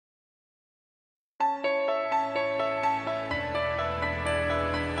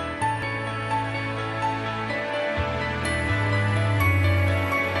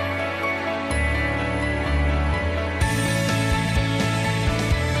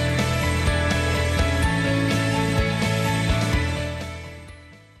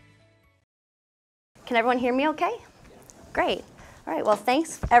Can everyone hear me okay? Great. All right, well,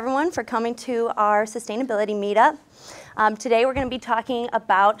 thanks everyone for coming to our sustainability meetup. Today we're going to be talking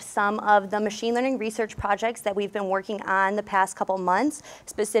about some of the machine learning research projects that we've been working on the past couple months,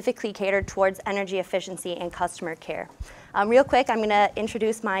 specifically catered towards energy efficiency and customer care. Real quick, I'm going to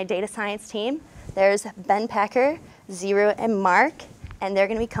introduce my data science team. There's Ben Packer, Zero, and Mark, and they're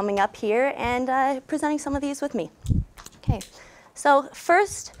going to be coming up here and presenting some of these with me. Okay, so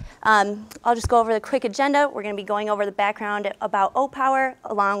first, I'll just go over the quick agenda. We're going to be going over the background about Opower,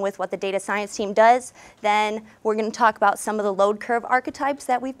 along with what the data science team does. Then we're going to talk about some of the load curve archetypes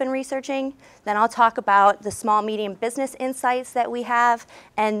that we've been researching. Then I'll talk about the small, medium business insights that we have.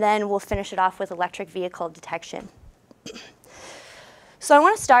 And then we'll finish it off with electric vehicle detection. So I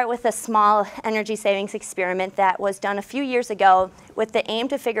want to start with a small energy savings experiment that was done a few years ago with the aim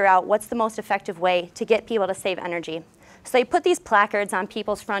to figure out what's the most effective way to get people to save energy. So they put these placards on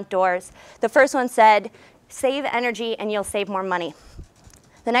people's front doors. The first one said, save energy and you'll save more money.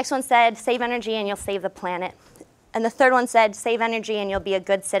 The next one said, save energy and you'll save the planet. And the third one said, save energy and you'll be a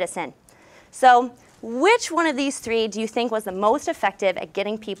good citizen. So which one of these three do you think was the most effective at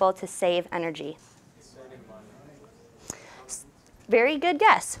getting people to save energy? Very good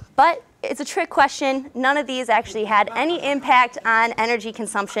guess, but it's a trick question. None of these actually had any impact on energy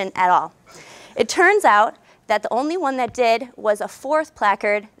consumption at all. It turns out that the only one that did was a fourth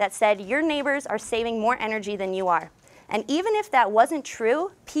placard that said, your neighbors are saving more energy than you are. And even if that wasn't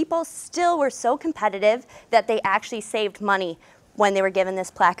true, people still were so competitive that they actually saved money when they were given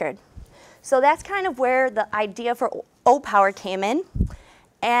this placard. So that's kind of where the idea for Opower came in.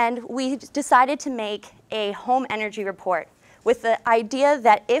 And we decided to make a home energy report with the idea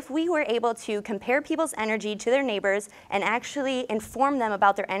that if we were able to compare people's energy to their neighbors and actually inform them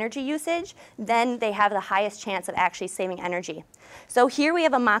about their energy usage, then they have the highest chance of actually saving energy. So here we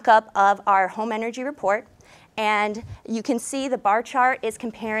have a mock-up of our home energy report. And you can see the bar chart is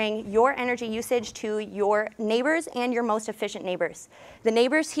comparing your energy usage to your neighbors and your most efficient neighbors. The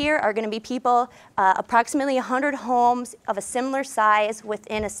neighbors here are going to be people, approximately 100 homes of a similar size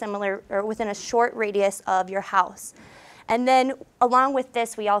within a short radius of your house. And then along with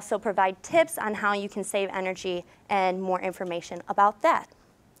this, we also provide tips on how you can save energy and more information about that.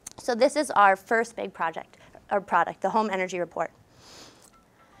 So this is our first big project, or product, the home energy report.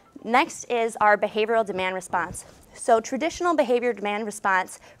 Next is our behavioral demand response. So traditional behavior demand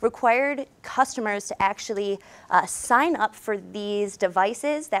response required customers to actually sign up for these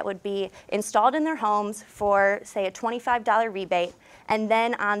devices that would be installed in their homes for, say, a $25 rebate. And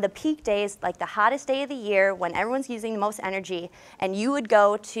then on the peak days, like the hottest day of the year, when everyone's using the most energy, and you would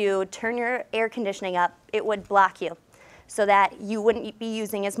go to turn your air conditioning up, it would block you so that you wouldn't be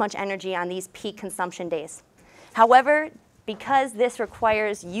using as much energy on these peak consumption days. However, because this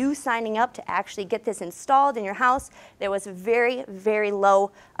requires you signing up to actually get this installed in your house, there was very, very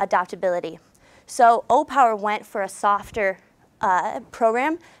low adoptability. So Opower went for a softer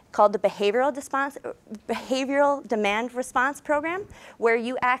program called the behavioral demand response program, where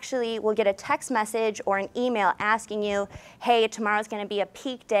you actually will get a text message or an email asking you, hey, tomorrow's going to be a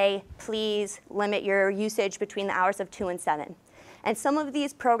peak day. Please limit your usage between the hours of 2 and 7. And some of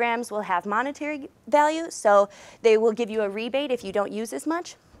these programs will have monetary value, so they will give you a rebate if you don't use as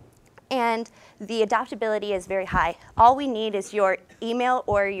much. And the adoptability is very high. All we need is your email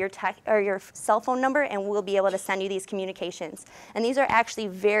or your cell phone number, and we'll be able to send you these communications. And these are actually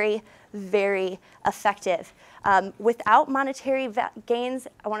very, very effective. Without monetary gains,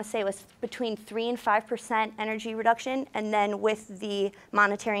 I want to say it was between 3 and 5% energy reduction. And then with the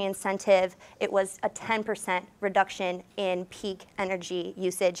monetary incentive, it was a 10% reduction in peak energy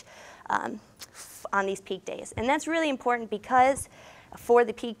usage on these peak days. And that's really important because for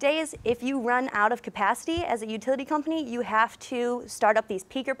the peak days, if you run out of capacity as a utility company, you have to start up these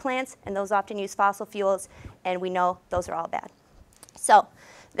peaker plants, and those often use fossil fuels, and we know those are all bad. So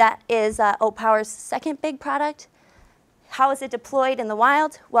that is Opower's second big product. How is it deployed in the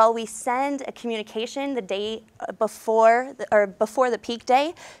wild? Well, we send a communication the day before the peak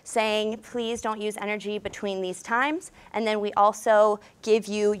day saying, please don't use energy between these times. And then we also give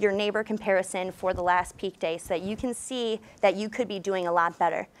you your neighbor comparison for the last peak day so that you can see that you could be doing a lot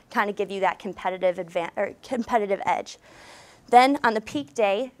better, kind of give you that competitive edge. Then on the peak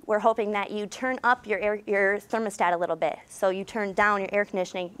day, we're hoping that you turn up your thermostat a little bit. So you turn down your air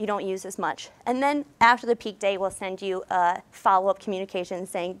conditioning, you don't use as much. And then after the peak day, we'll send you a follow-up communication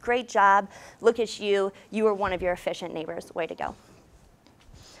saying, great job, look at you, you were one of your efficient neighbors, way to go.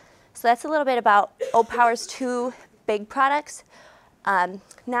 So that's a little bit about Opower's two big products.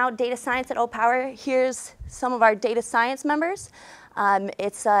 Now data science at Opower, here's some of our data science members.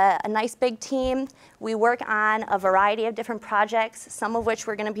 It's a nice big team. We work on a variety of different projects, some of which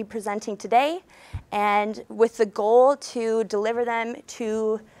we're going to be presenting today, and with the goal to deliver them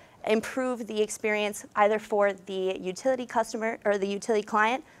to improve the experience either for the utility customer or the utility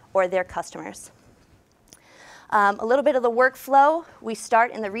client or their customers. A little bit of the workflow. We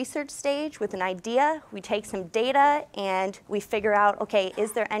start in the research stage with an idea. We take some data and we figure out, okay,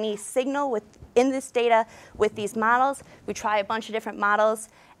 is there any signal within this data with these models? We try a bunch of different models,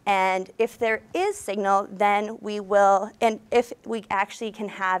 and if there is signal, then we will, and if we actually can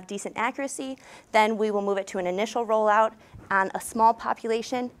have decent accuracy, then we will move it to an initial rollout on a small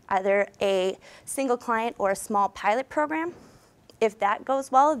population, either a single client or a small pilot program. If that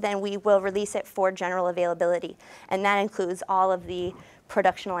goes well, then we will release it for general availability. And that includes all of the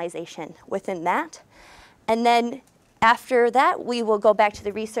productionalization within that. And then after that, we will go back to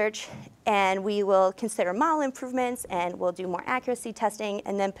the research and we will consider model improvements and we'll do more accuracy testing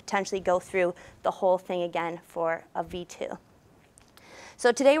and then potentially go through the whole thing again for a V2.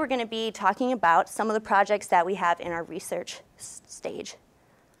 So today we're going to be talking about some of the projects that we have in our research stage.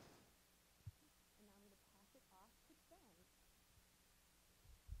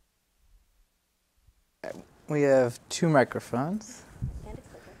 We have 2 microphones. And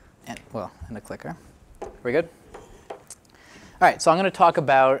a clicker. And a clicker. We good? All right, so I'm going to talk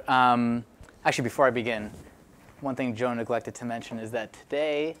about, actually before I begin, one thing Joe neglected to mention is that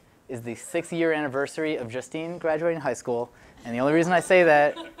today is the 6th-year anniversary of Justine graduating high school, and the only reason I say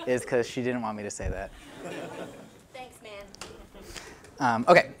that is because she didn't want me to say that. Thanks, man.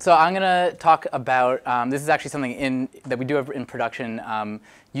 Okay, so I'm going to talk about, this is actually something that we do in production,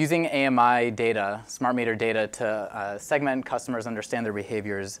 using AMI data, smart meter data, to segment customers, understand their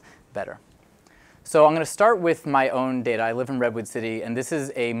behaviors better. So I'm going to start with my own data. I live in Redwood City, and this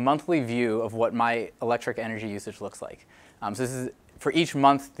is a monthly view of what my electric energy usage looks like. So this is, for each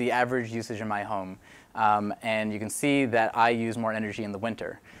month, the average usage in my home. And you can see that I use more energy in the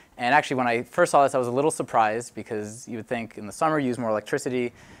winter. And actually, when I first saw this, I was a little surprised, because you would think in the summer you use more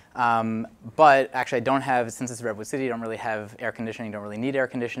electricity. But actually, I don't have, since it's Redwood City, I don't really have air conditioning, don't really need air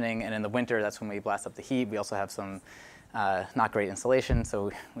conditioning. And in the winter, that's when we blast up the heat. We also have some not great insulation,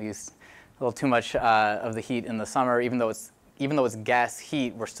 so we use a little too much of the heat in the summer. Even though it's gas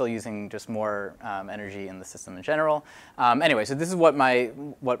heat, we're still using just more energy in the system in general. Anyway, so this is what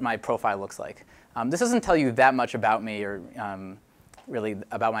my profile looks like. This doesn't tell you that much about me or really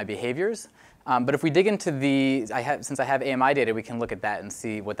about my behaviors. But if we dig into since I have AMI data, we can look at that and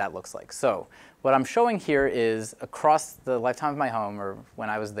see what that looks like. So what I'm showing here is across the lifetime of my home, or when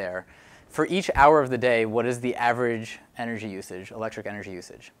I was there, for each hour of the day, what is the average energy usage, electric energy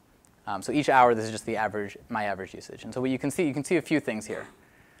usage? So each hour, this is just my average usage. And so what you can see a few things here.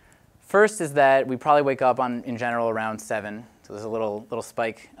 First is that we probably wake up in general around 7. So there's a little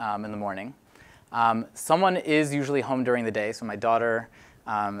spike in the morning. Someone is usually home during the day. So my daughter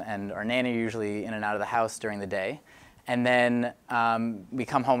and our nanny are usually in and out of the house during the day. And then we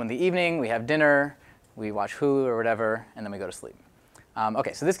come home in the evening, we have dinner, we watch Hulu or whatever, and then we go to sleep.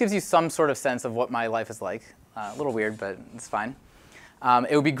 OK, so this gives you some sort of sense of what my life is like. A little weird, but it's fine.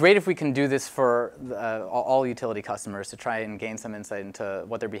 It would be great if we can do this for all utility customers to try and gain some insight into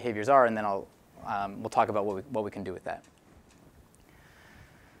what their behaviors are, and then we'll talk about what we can do with that.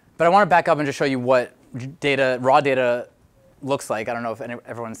 But I want to back up and just show you what raw data looks like. I don't know if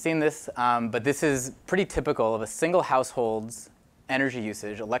everyone's seen this, but this is pretty typical of a single household's energy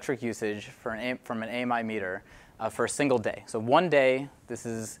usage, electric usage from an AMI meter for a single day. So one day, this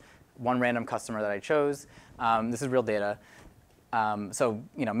is one random customer that I chose. This is real data. So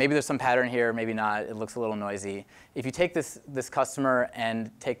maybe there's some pattern here, maybe not. It looks a little noisy. If you take this customer and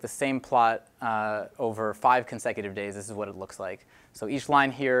take the same plot over 5 consecutive days, this is what it looks like. So each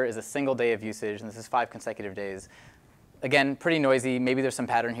line here is a single day of usage, and this is 5 consecutive days. Again, pretty noisy. Maybe there's some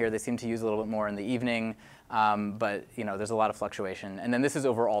pattern here. They seem to use a little bit more in the evening, but there's a lot of fluctuation. And then this is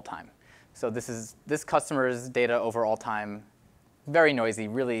over all time. So this customer's data over all time, very noisy,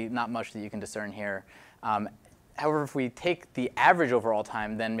 really not much that you can discern here. However, if we take the average over all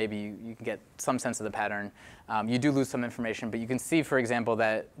time, then maybe you can get some sense of the pattern. You do lose some information, but you can see, for example,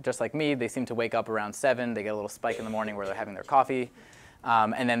 that just like me, they seem to wake up around 7. They get a little spike in the morning where they're having their coffee.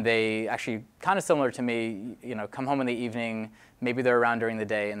 And then they actually, kind of similar to me, come home in the evening. Maybe they're around during the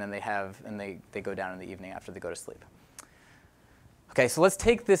day, and then they go down in the evening after they go to sleep. OK, so let's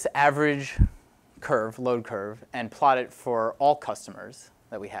take this average curve, load curve, and plot it for all customers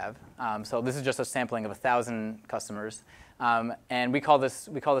that we have. So this is just a sampling of 1,000 customers. And we call this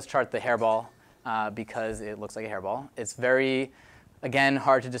chart the hairball because it looks like a hairball. It's very, again,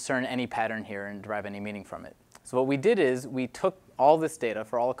 hard to discern any pattern here and derive any meaning from it. So what we did is we took all this data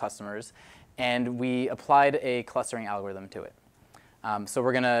for all customers, and we applied a clustering algorithm to it. So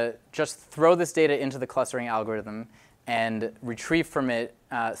we're going to just throw this data into the clustering algorithm and retrieve from it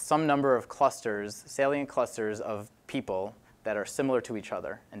some number of clusters, salient clusters of people that are similar to each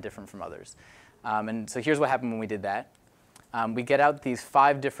other and different from others. And so here's what happened when we did that. We get out these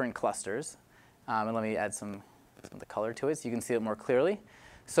 5 different clusters. And let me add some of the color to it so you can see it more clearly.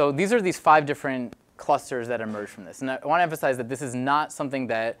 So these are these 5 different clusters that emerge from this. And I want to emphasize that this is not something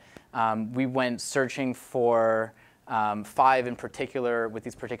that we went searching for 5 in particular with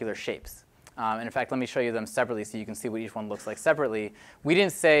these particular shapes. And in fact, let me show you them separately so you can see what each one looks like separately. We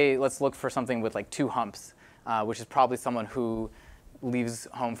didn't say, let's look for something with like 2 humps, which is probably someone who leaves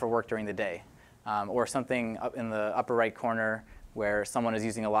home for work during the day, or something up in the upper right corner where someone is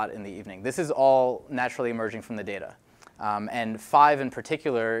using a lot in the evening. This is all naturally emerging from the data. And 5 in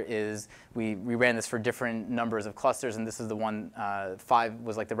particular is, we ran this for different numbers of clusters, and this is the one, 5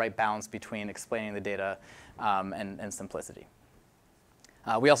 was like the right balance between explaining the data and simplicity.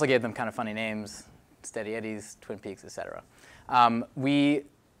 We also gave them kind of funny names, Steady Eddies, Twin Peaks, et cetera.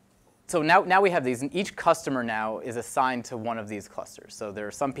 So now we have these, and each customer now is assigned to one of these clusters. So there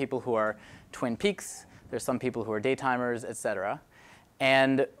are some people who are Twin Peaks, there's some people who are daytimers, et cetera.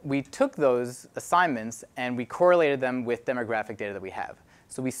 And we took those assignments and we correlated them with demographic data that we have.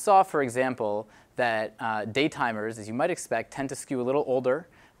 So we saw, for example, that daytimers, as you might expect, tend to skew a little older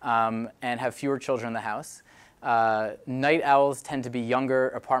and have fewer children in the house. Night owls tend to be younger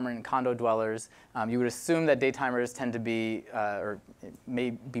apartment and condo dwellers. You would assume that daytimers tend to be, or may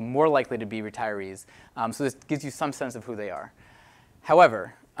be more likely to be retirees. So this gives you some sense of who they are.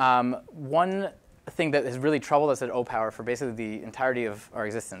 However, one thing that has really troubled us at Opower for basically the entirety of our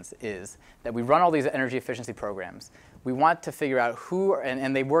existence is that we run all these energy efficiency programs. We want to figure out who,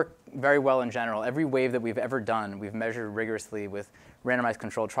 and they work very well in general. Every wave that we've ever done, we've measured rigorously with randomized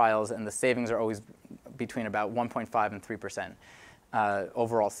controlled trials, and the savings are always between about 1.5 and 3%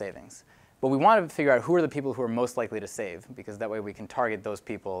 overall savings. But we want to figure out who are the people who are most likely to save, because that way we can target those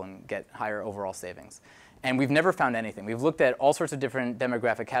people and get higher overall savings. And we've never found anything. We've looked at all sorts of different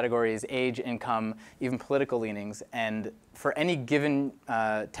demographic categories, age, income, even political leanings. And for any given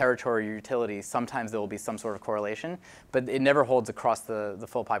territory or utility, sometimes there will be some sort of correlation. But it never holds across the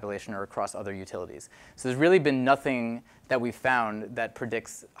full population or across other utilities. So there's really been nothing that we've found that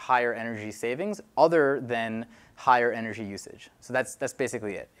predicts higher energy savings other than higher energy usage. So that's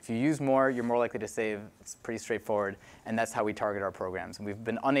basically it. If you use more, you're more likely to save. It's pretty straightforward, and that's how we target our programs. And we've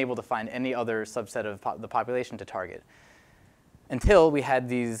been unable to find any other subset of the population to target until we had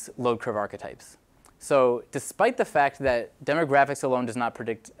these load curve archetypes. So despite the fact that demographics alone does not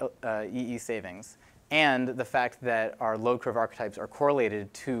predict EE savings, and the fact that our load curve archetypes are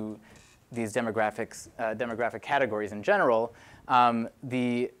correlated to these demographic categories in general,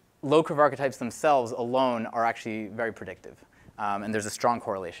 the load curve archetypes themselves alone are actually very predictive, and there's a strong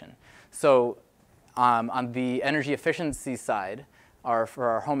correlation. So on the energy efficiency side, for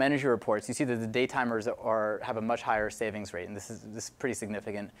our home energy reports, you see that the daytimers have a much higher savings rate, and this is pretty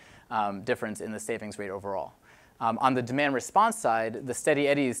significant difference in the savings rate overall. On the demand response side, the Steady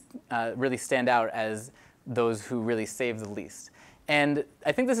Eddies really stand out as those who really save the least. And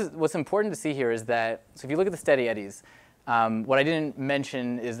I think what's important to see here is that, so if you look at the Steady Eddies, what I didn't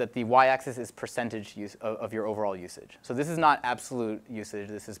mention is that the y-axis is percentage of your overall usage. So this is not absolute usage.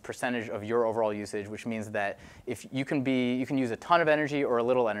 This is percentage of your overall usage, which means that if you can use a ton of energy or a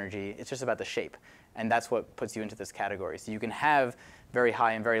little energy. It's just about the shape, and that's what puts you into this category. So you can have very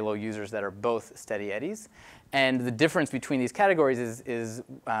high and very low users that are both Steady Eddies, and the difference between these categories is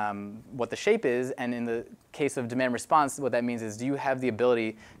what the shape is. And in the case of demand response, what that means is, do you have the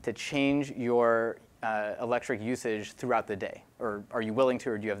ability to change your electric usage throughout the day? Or are you willing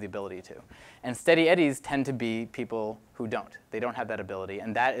to, or do you have the ability to? And Steady Eddies tend to be people who don't. They don't have that ability,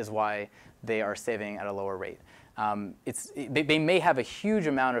 and that is why they are saving at a lower rate. They may have a huge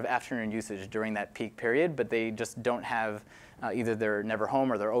amount of afternoon usage during that peak period, but they just don't have, either they're never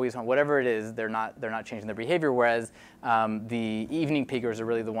home or they're always home. Whatever it is, they're not changing their behavior, whereas the evening peakers are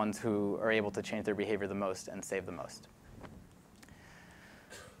really the ones who are able to change their behavior the most and save the most.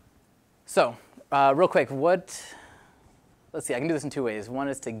 So, real quick, let's see, I can do this in 2 ways. One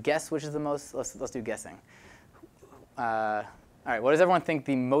is to guess which is the most. Let's do guessing. All right, what does everyone think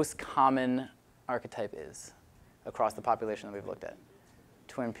the most common archetype is across the population that we've looked at?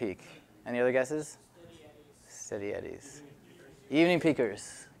 Twin Peak. Any other guesses? Steady Eddies. Evening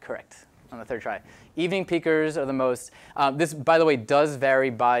peakers, correct. on the third try. Evening peakers are the most. This, by the way, does vary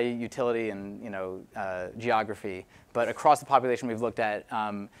by utility and geography. But across the population we've looked at,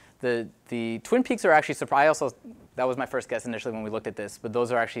 the twin peaks are actually surprising. That was my first guess initially when we looked at this, but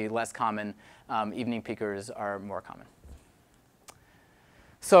those are actually less common. Evening peakers are more common.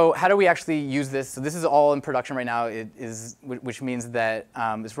 So how do we actually use this? So this is all in production right now, which means that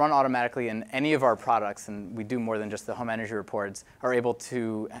it's run automatically, and any of our products, and we do more than just the home energy reports, are able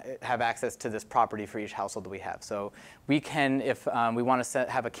to have access to this property for each household that we have. So we can, if we want to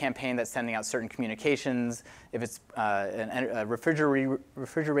have a campaign that's sending out certain communications, if it's a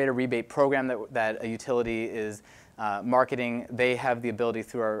refrigerator rebate program that a utility is marketing, they have the ability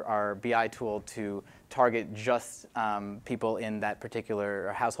through our BI tool to target just people in that particular,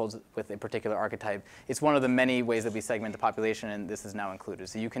 or households with a particular archetype. It's one of the many ways that we segment the population, and this is now included.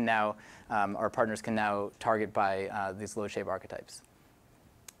 So you can now, our partners can now target by these load shape archetypes.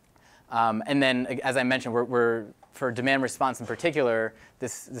 And then, as I mentioned, for demand response in particular,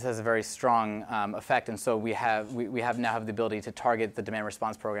 this has a very strong effect, and so we now have the ability to target the demand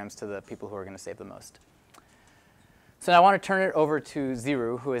response programs to the people who are going to save the most. So now I want to turn it over to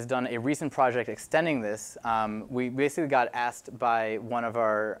Ziru, who has done a recent project extending this. We basically got asked by one of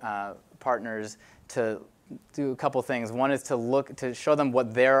our partners to do a couple things. One is to show them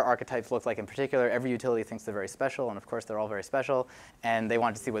what their archetypes look like in particular. Every utility thinks they're very special, and of course they're all very special. And they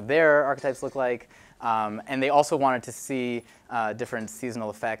wanted to see what their archetypes look like. And they also wanted to see different seasonal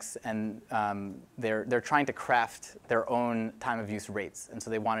effects, and they're trying to craft their own time of use rates. And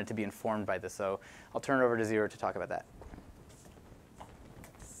so they wanted to be informed by this. So I'll turn it over to Ziru to talk about that.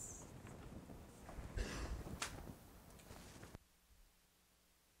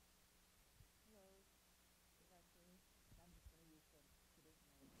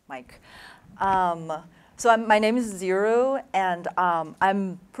 Mike. So my name is Ziru, and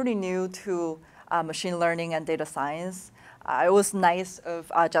I'm pretty new to machine learning and data science. It was nice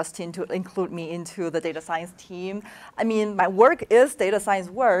of Justin to include me into the data science team. I mean, my work is data science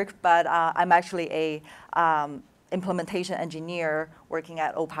work, but I'm actually a implementation engineer working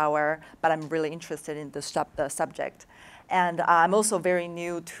at Opower, but I'm really interested in the subject. And I'm also very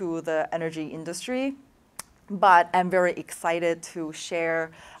new to the energy industry, but I'm very excited to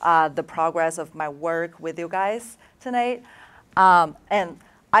share the progress of my work with you guys tonight. And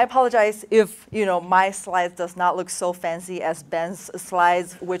I apologize if my slides does not look so fancy as Ben's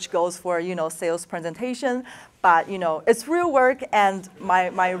slides, which goes for sales presentation, but it's real work and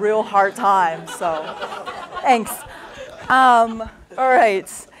my real hard time. So thanks. All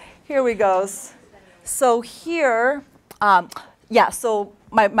right, here we go. So here, so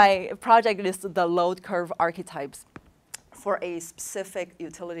my project is the load curve archetypes for a specific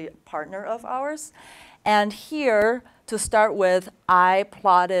utility partner of ours. And here, to start with, I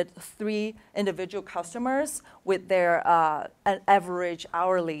plotted 3 individual customers with their average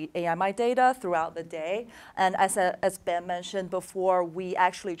hourly AMI data throughout the day. And as Ben mentioned before, we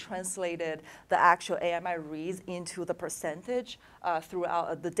actually translated the actual AMI reads into the percentage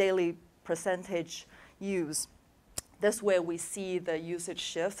throughout the daily percentage use. This way, we see the usage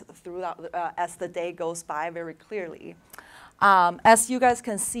shift throughout as the day goes by very clearly. As you guys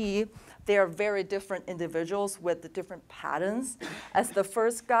can see, they are very different individuals with the different patterns. As the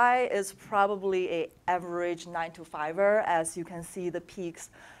first guy is probably an average 9 to 5er, as you can see the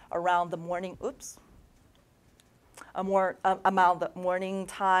peaks around the morning, amount the morning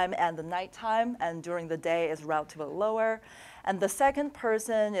time and the night time, and during the day is relatively lower. And the second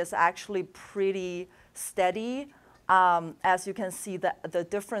person is actually pretty steady. As you can see, the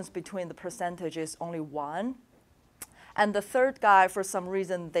difference between the percentage is only 1. And the third guy, for some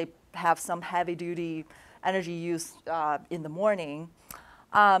reason, they have some heavy-duty energy use in the morning.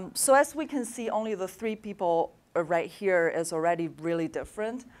 So as we can see, only the 3 people right here is already really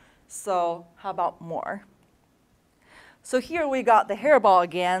different. So how about more? So here we got the hairball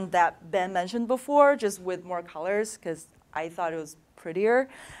again that Ben mentioned before, just with more colors, because I thought it was prettier.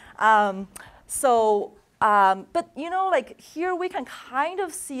 But like here we can kind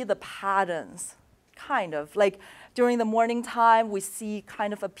of see the patterns, kind of. Like during the morning time, we see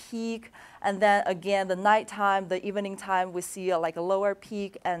kind of a peak. And then again, the nighttime, the evening time, we see like a lower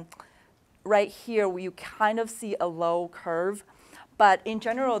peak. And right here, you kind of see a low curve. But in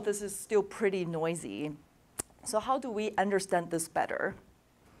general, this is still pretty noisy. So how do we understand this better?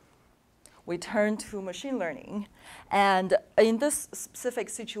 We turn to machine learning. And in this specific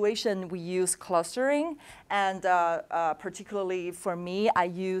situation, we use clustering. And particularly for me, I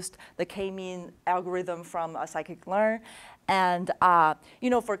used the k-mean algorithm from scikit-learn. And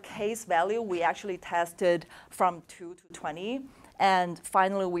for case value, we actually tested from 2 to 20. And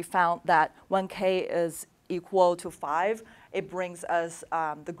finally, we found that when k is equal to 5, it brings us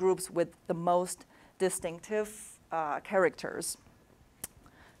the groups with the most distinctive characters.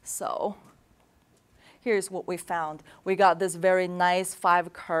 So here's what we found. We got this very nice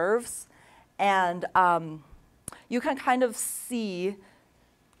 5 curves. And you can kind of see,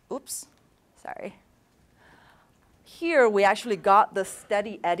 oops, sorry. Here, we actually got the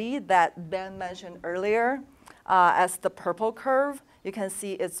steady eddy that Ben mentioned earlier as the purple curve. You can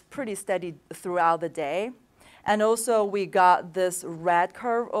see it's pretty steady throughout the day. And also, we got this red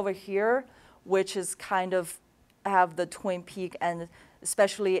curve over here, which is kind of have the twin peak, and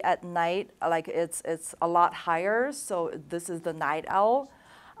especially at night, like it's a lot higher. So this is the night owl.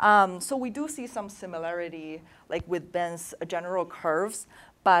 So we do see some similarity, like with Ben's general curves.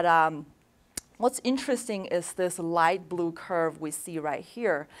 But what's interesting is this light blue curve we see right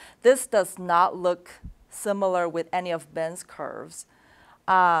here. This does not look similar with any of Ben's curves,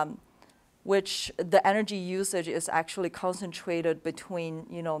 which the energy usage is actually concentrated between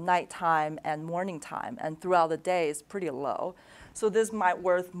nighttime and morning time, and throughout the day is pretty low. So this might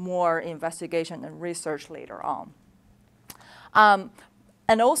worth more investigation and research later on.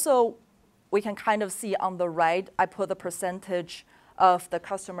 And also, we can kind of see on the right, I put the percentage of the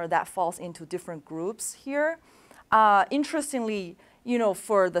customer that falls into different groups here. Interestingly,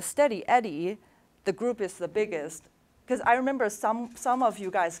 for the steady eddy, the group is the biggest. Because I remember some of you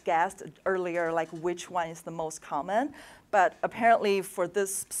guys guessed earlier, like which one is the most common. But apparently, for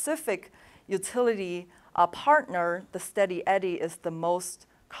this specific utility partner, the steady eddy is the most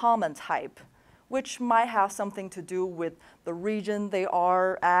common type, which might have something to do with the region they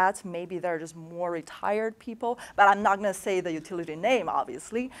are at. Maybe they're just more retired people. But I'm not going to say the utility name,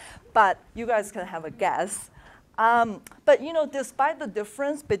 obviously. But you guys can have a guess. But despite the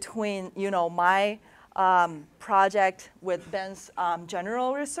difference between my project with Ben's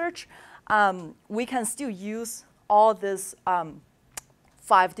general research, we can still use all these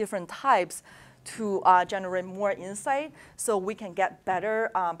 5 different types to generate more insight, so we can get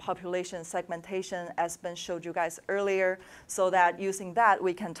better population segmentation, as Ben showed you guys earlier, so that using that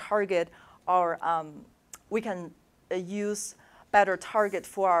we can target our, we can use better target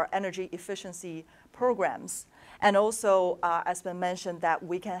for our energy efficiency programs. And also, as Ben mentioned, that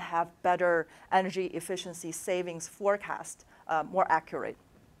we can have better energy efficiency savings forecast, more accurate.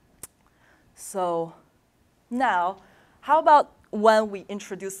 So now, how about when we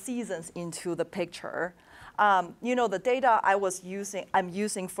introduce seasons into the picture? The data I'm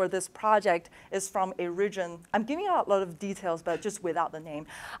using for this project is from a region. I'm giving out a lot of details, but just without the name.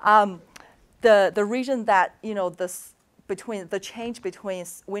 The region that the change between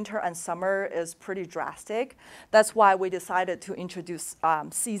winter and summer is pretty drastic. That's why we decided to introduce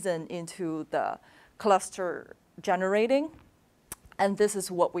season into the cluster generating. And this is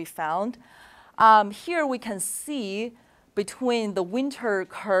what we found. Here we can see between the winter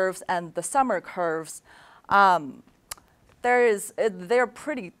curves and the summer curves, they're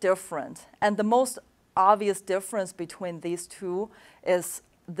pretty different. And the most obvious difference between these two is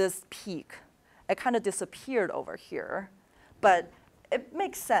this peak. It kind of disappeared over here. But it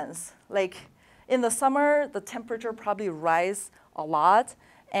makes sense. Like in the summer, the temperature probably rise a lot.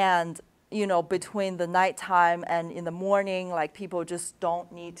 And between the nighttime and in the morning, like people just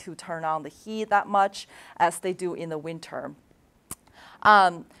don't need to turn on the heat that much as they do in the winter.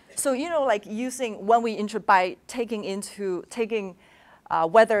 So like when we by taking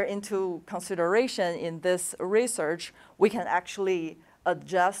weather into consideration in this research, we can actually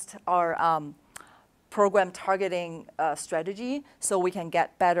adjust our program targeting strategy so we can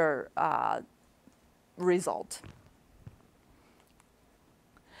get better result.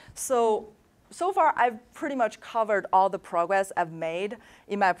 So far, I've pretty much covered all the progress I've made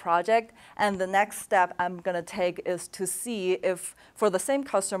in my project. And the next step I'm going to take is to see if, for the same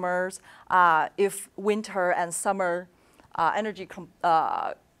customers, if winter and summer energy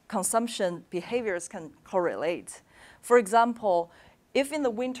consumption behaviors can correlate. For example, if in the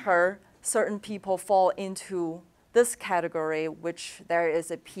winter, certain people fall into this category, which there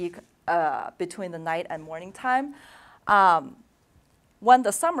is a peak between the night and morning time, when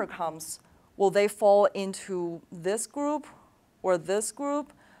the summer comes, will they fall into this group, or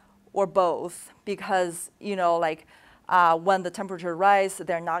both? Because when the temperature rises,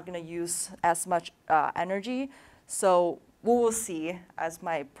 they're not going to use as much energy. So we will see as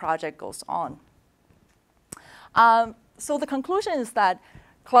my project goes on. So the conclusion is that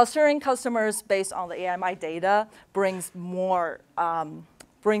clustering customers based on the AMI data brings in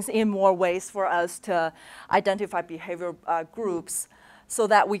more ways for us to identify behavior groups, so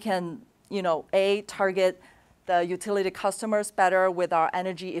that we can, A, target the utility customers better with our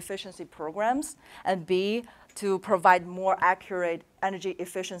energy efficiency programs, and B, to provide more accurate energy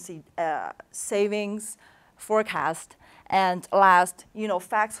efficiency savings forecast. And last,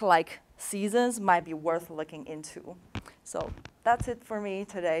 facts like seasons might be worth looking into. So that's it for me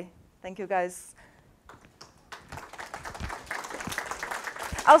today. Thank you, guys.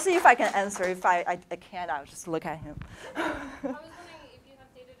 I'll see if I can answer. If I can't, I'll just look at him. I was wondering if you have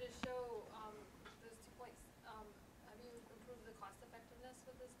data to show those 2 points. Have you improved the cost effectiveness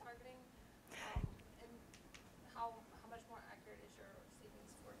with this targeting? And how much more accurate is your savings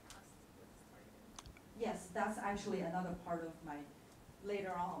forecast with this targeting? Yes, that's actually another part of my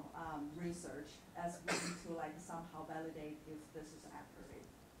later on research, as we need to somehow validate if this is accurate,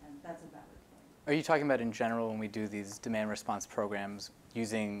 and that's a valid point. Are you talking about in general when we do these demand response programs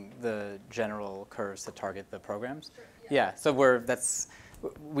using the general curves to target the programs? Sure, yeah. So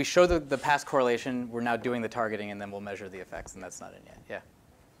we show the past correlation. We're now doing the targeting, and then we'll measure the effects, and that's not in yet. Yeah.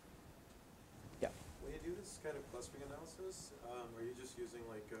 Yeah. When you do this kind of clustering analysis, are you just using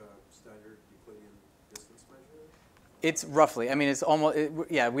a standard Euclidean distance measure? It's roughly. I mean, it's almost.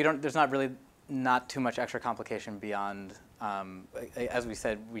 Yeah. We don't. There's not too much extra complication beyond. As we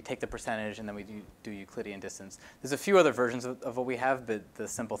said, we take the percentage and then we do Euclidean distance. There's a few other versions of what we have, but the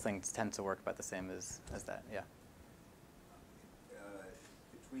simple things tend to work about the same as that. Yeah.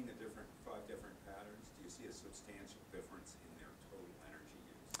 Between the 5 different patterns, do you see a substantial difference in their total energy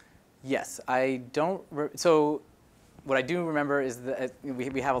use? Yes, I don't. So what I do remember is that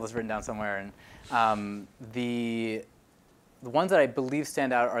we have all this written down somewhere, and the ones that I believe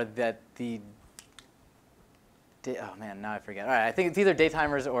stand out are that oh man, now I forget. All right, I think it's either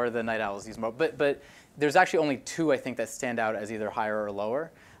daytimers or the night owls use more. But there's actually only 2 I think that stand out as either higher or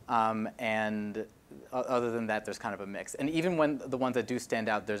lower. And other than that, there's kind of a mix. And even when the ones that do stand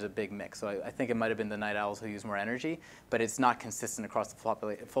out, there's a big mix. So I think it might have been the night owls who use more energy, but it's not consistent across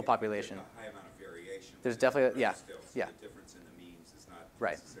the full population. There's a high amount of variation. There's definitely, yeah, still, so yeah. The difference in the means is not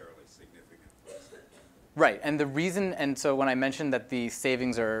Right. necessarily significant. Right, and the reason, and so when I mentioned that the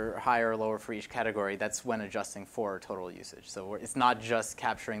savings are higher or lower for each category, that's when adjusting for total usage. So it's not just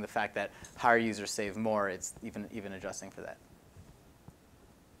capturing the fact that higher users save more, it's even adjusting for that.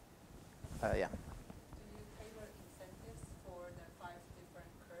 Yeah. Do you favor incentives for the 5 different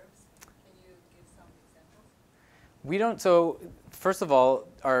curves? Can you give some examples? We don't, so first of all,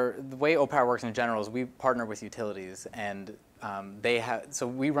 the way Opower works in general is we partner with utilities, and so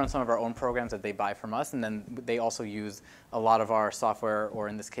we run some of our own programs that they buy from us, and then they also use a lot of our software, or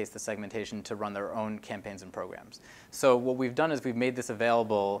in this case, the segmentation, to run their own campaigns and programs. So what we've done is we've made this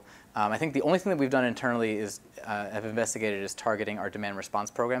available. I think the only thing that we've done internally is have investigated is targeting our demand response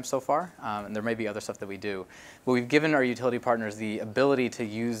program so far, and there may be other stuff that we do. But we've given our utility partners the ability to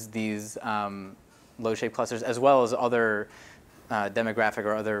use these load-shaped clusters as well as other demographic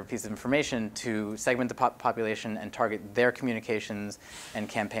or other pieces of information to segment the population and target their communications and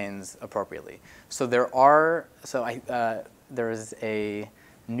campaigns appropriately. So there is a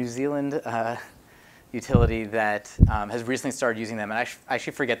New Zealand utility that has recently started using them, and I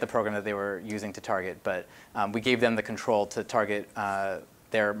actually forget the program that they were using to target, but we gave them the control to target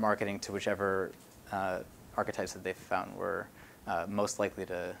their marketing to whichever archetypes that they found were most likely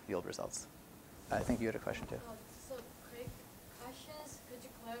to yield results. I think you had a question too. So quick questions. Could you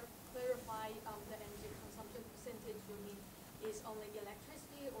clarify the energy consumption percentage you mean is only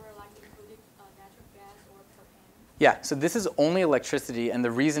electricity or including natural gas or propane? Yeah, so this is only electricity, and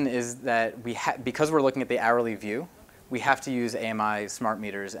the reason is that because we're looking at the hourly view, we have to use AMI smart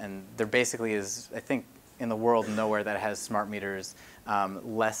meters, and there basically is, I think, in the world nowhere that has smart meters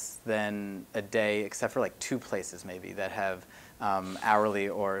less than a day, except for 2 places maybe that have hourly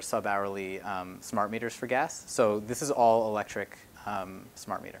or sub-hourly smart meters for gas. So this is all electric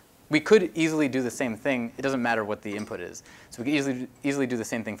smart meter. We could easily do the same thing. It doesn't matter what the input is. So we could easily do the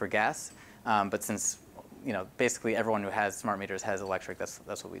same thing for gas, but since basically everyone who has smart meters has electric, that's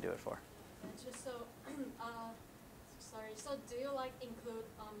what we do it for. Gotcha. So, sorry. So do you include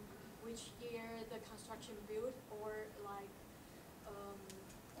which year the construction built, or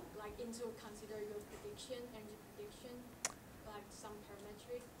into consider your prediction, energy prediction, some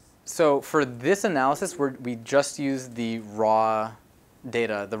parametrics? So for this analysis, we just use the raw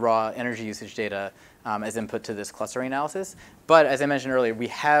data, the raw energy usage data as input to this clustering analysis. But as I mentioned earlier, we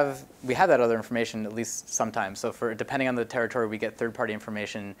have that other information at least sometimes. So depending on the territory, we get third-party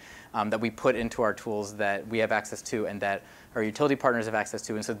information that we put into our tools that we have access to and that our utility partners have access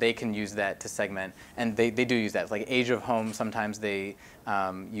to, and so they can use that to segment. And they do use that. Like age of home, sometimes they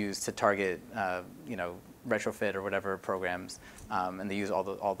use to target retrofit or whatever programs, and they use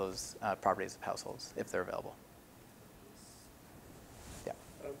all those properties of households if they're available.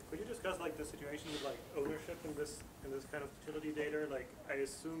 Could you discuss like the situation with like ownership in this kind of utility data? Like, I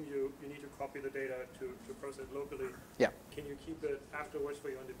assume you need to copy the data to process locally. Yeah. Can you keep it afterwards for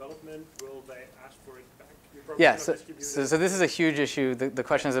your own development? Will they ask for it back? You probably Yeah. cannot So distribute it. this is a huge issue. The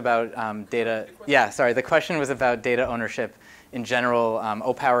question is about data. Yeah. Sorry. The question was about data ownership in general.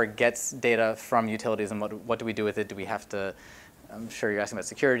 Opower gets data from utilities, and what do we do with it? Do we have to? I'm sure you're asking about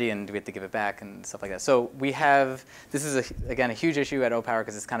security, and do we have to give it back and stuff like that. So we have, this is, again, a huge issue at Opower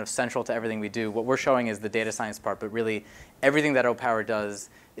because it's kind of central to everything we do. What we're showing is the data science part, but really everything that Opower does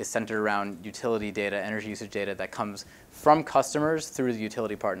is centered around utility data, energy usage data that comes from customers through the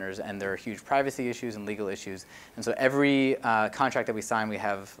utility partners, and there are huge privacy issues and legal issues. And so every contract that we sign, we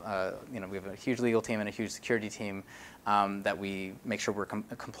have a huge legal team and a huge security team that we make sure we're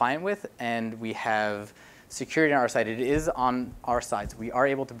compliant with, and we have security on our side. It is on our side, so we are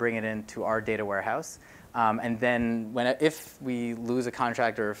able to bring it into our data warehouse. And then if we lose a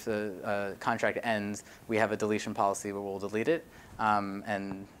contract or if the contract ends, we have a deletion policy where we'll delete it.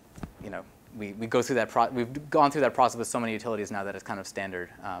 And we go through that we've gone through that process with so many utilities now that it's kind of standard,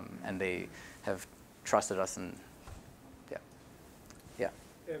 and they have trusted us. And yeah.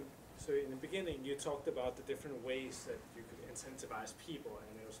 So in the beginning, you talked about the different ways that you could incentivize people,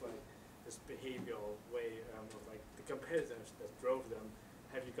 and it was like this behavioral way of like the competitors that drove them.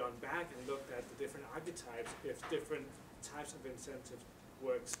 Have you gone back and looked at the different archetypes, if different types of incentives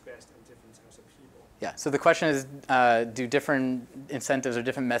works best on different types of people? Yeah, so the question is, do different incentives or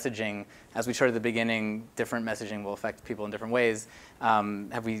different messaging, as we showed at the beginning, different messaging will affect people in different ways.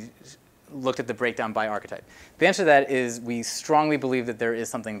 Have we looked at the breakdown by archetype? The answer to that is we strongly believe that there is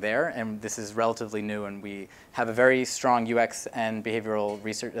something there, and this is relatively new, and we have a very strong UX and behavioral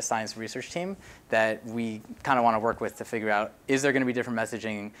research, science research team that we kind of want to work with to figure out, is there going to be different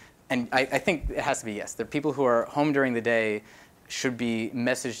messaging? And I think it has to be yes. The people who are home during the day should be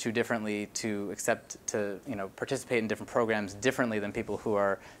messaged to differently to participate in different programs differently than people who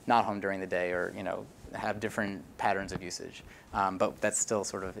are not home during the day or have different patterns of usage. But that's still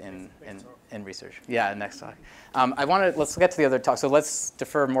sort of in research. Yeah, next talk. Let's get to the other talk. So let's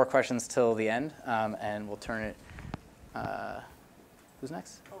defer more questions till the end, and we'll turn it. Who's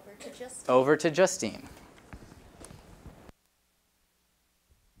next? Over to Justine. Over to Justine.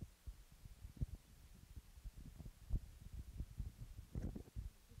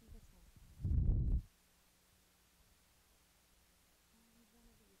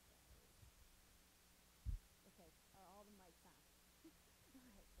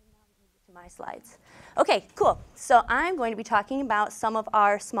 My slides. Okay, cool. So I'm going to be talking about some of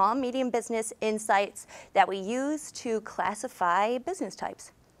our small and medium business insights that we use to classify business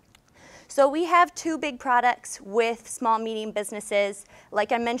types. So we have two big products with small and medium businesses.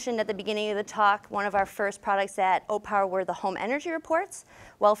 Like I mentioned at the beginning of the talk, one of our first products at Opower were the home energy reports.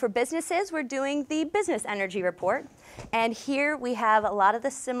 Well, for businesses, we're doing the business energy report. And here we have a lot of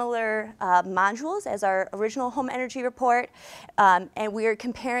the similar modules as our original home energy report. And we are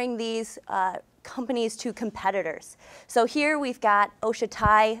comparing these companies to competitors. So here we've got Osha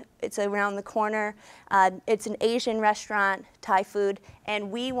Thai. It's around the corner. It's an Asian restaurant, Thai food, and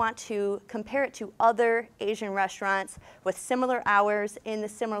we want to compare it to other Asian restaurants with similar hours in the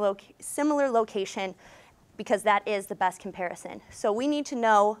similar location, because that is the best comparison. So we need to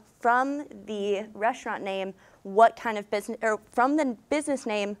know from the restaurant name what kind of business, or from the business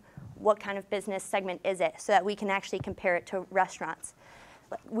name, what kind of business segment is it, so that we can actually compare it to restaurants.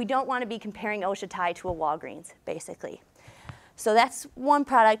 We don't want to be comparing Osha Thai to a Walgreens, basically. So that's one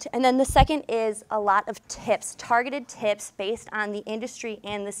product. And then the second is a lot of tips, targeted tips based on the industry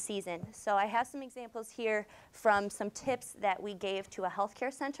and the season. So I have some examples here from some tips that we gave to a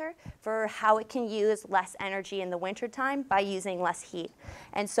healthcare center for how it can use less energy in the wintertime by using less heat.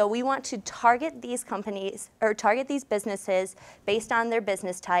 And so we want to target these companies, or target these businesses based on their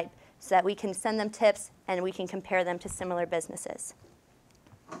business type, so that we can send them tips and we can compare them to similar businesses.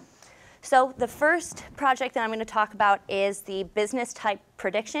 So the first project that I'm going to talk about is the business type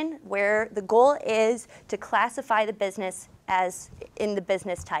prediction, where the goal is to classify the business as in the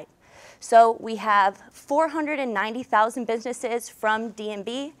business type. So we have 490,000 businesses from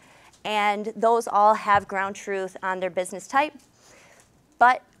D&B, and those all have ground truth on their business type.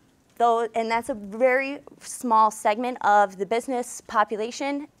 And that's a very small segment of the business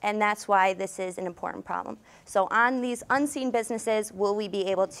population, and that's why this is an important problem. So on these unseen businesses, will we be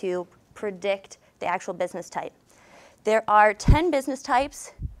able to predict the actual business type? There are 10 business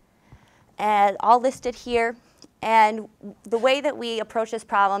types, and all listed here. And the way that we approach this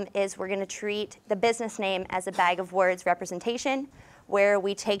problem is we're going to treat the business name as a bag of words representation, where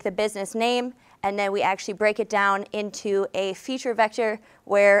we take the business name and then we actually break it down into a feature vector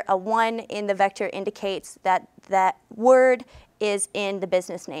where a 1 in the vector indicates that that word is in the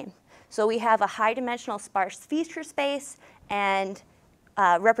business name. So we have a high-dimensional sparse feature space and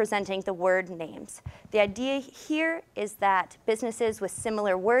representing the word names. The idea here is that businesses with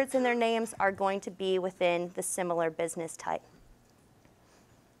similar words in their names are going to be within the similar business type.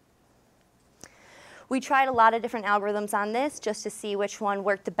 We tried a lot of different algorithms on this just to see which one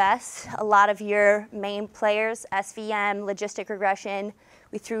worked the best. A lot of your main players, SVM, logistic regression.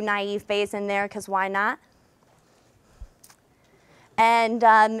 We threw naive Bayes in there because why not? And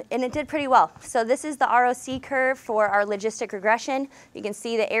it did pretty well. So this is the ROC curve for our logistic regression. You can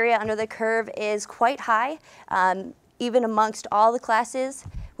see the area under the curve is quite high, even amongst all the classes.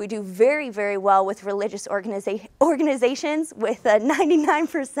 We do very, very well with religious organizations with a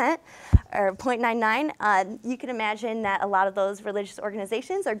 99% or 0.99. You can imagine that a lot of those religious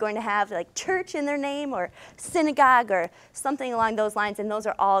organizations are going to have like church in their name or synagogue or something along those lines, and those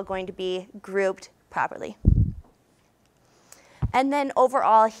are all going to be grouped properly. And then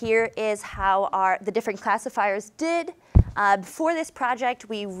overall, here is how the different classifiers did. For this project,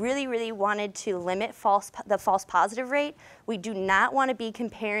 we really, really wanted to limit the false positive rate. We do not want to be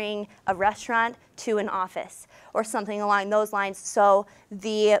comparing a restaurant to an office or something along those lines. So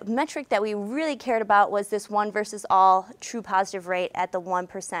the metric that we really cared about was this 1 versus all true positive rate at the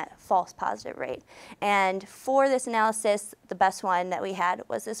 1% false positive rate. And for this analysis, the best one that we had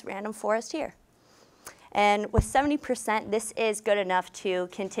was this random forest here. And with 70%, this is good enough to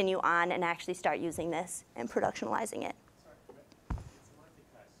continue on and actually start using this and productionalizing it.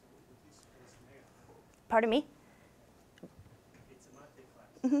 Pardon me? It's a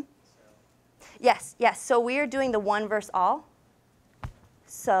multi-class. Yes, yes. So we are doing the 1 versus all.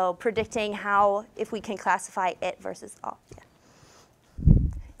 So predicting how, if we can classify it versus all. Yeah.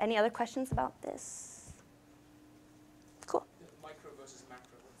 Any other questions about this? Cool. Micro versus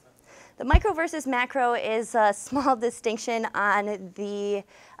macro, what's that? The micro versus macro is a small distinction on the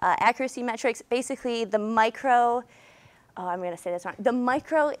accuracy metrics. Basically, the micro, I'm going to say this wrong. The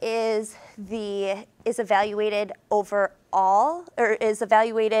micro is evaluated overall, or is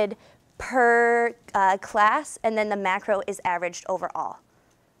evaluated per class, and then the macro is averaged overall.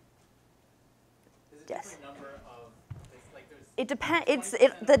 Yes. It depends.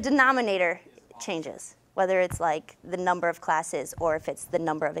 The denominator changes, whether it's like the number of classes or if it's the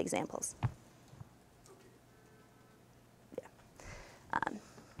number of examples.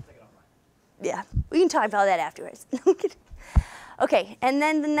 Yeah, we can talk about that afterwards. Okay, and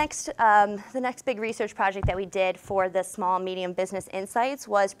then the next big research project that we did for the small medium business insights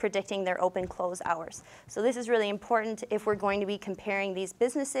was predicting their open close hours. So this is really important if we're going to be comparing these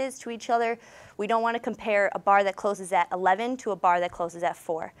businesses to each other. We don't want to compare a bar that closes at 11 to a bar that closes at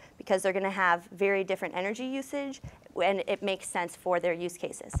 4 because they're going to have very different energy usage and it makes sense for their use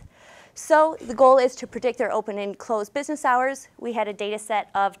cases. So the goal is to predict their open and close business hours. We had a data set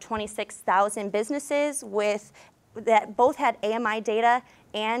of 26,000 businesses that both had AMI data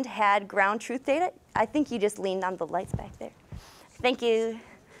and had ground truth data. I think you just leaned on the lights back there. Thank you.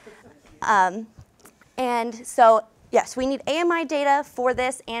 And so, yes, we need AMI data for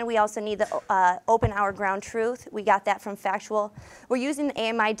this, and we also need the open hour ground truth. We got that from Factual. We're using the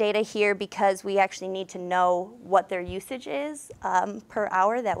AMI data here because we actually need to know what their usage is per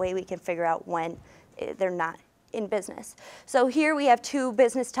hour. That way we can figure out when they're not in business. So here we have 2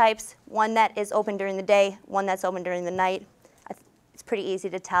 business types, one that is open during the day, one that's open during the night. It's pretty easy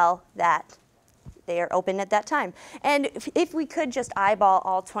to tell that they are open at that time. And if we could just eyeball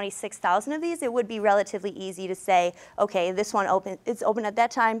all 26,000 of these, it would be relatively easy to say, okay, this one it's open at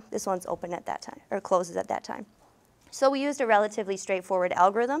that time, this one's open at that time, or closes at that time. So we used a relatively straightforward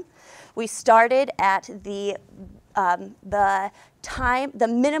algorithm. We started at the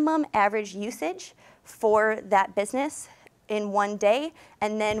minimum average usage for that business in one day,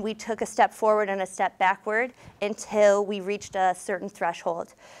 and then we took a step forward and a step backward until we reached a certain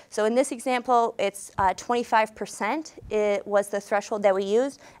threshold. So in this example, it's 25%. It was the threshold that we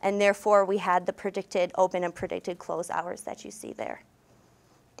used, and therefore we had the predicted open and predicted close hours that you see there.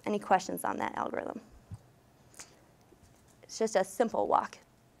 Any questions on that algorithm? It's just a simple walk.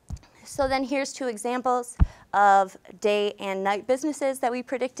 So then here's 2 examples of day and night businesses that we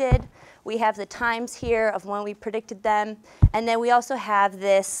predicted. We have the times here of when we predicted them. And then we also have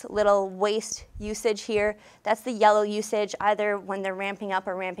this little waste usage here. That's the yellow usage, either when they're ramping up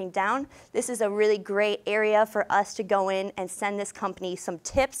or ramping down. This is a really great area for us to go in and send this company some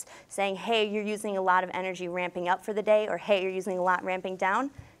tips saying, hey, you're using a lot of energy ramping up for the day, or hey, you're using a lot ramping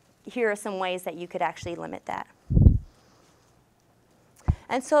down. Here are some ways that you could actually limit that.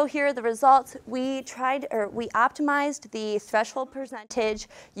 And so here are the results. We optimized the threshold percentage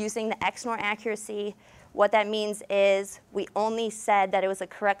using the XNOR accuracy. What that means is we only said that it was a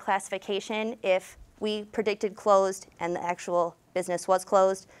correct classification if we predicted closed and the actual business was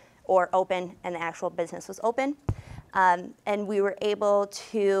closed, or open and the actual business was open. And we were able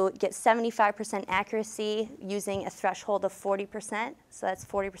to get 75% accuracy using a threshold of 40%. So that's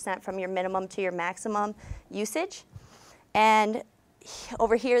 40% from your minimum to your maximum usage. And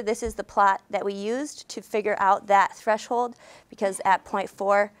over here, this is the plot that we used to figure out that threshold, because at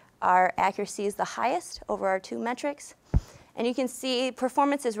 0.4, our accuracy is the highest over our two metrics. And you can see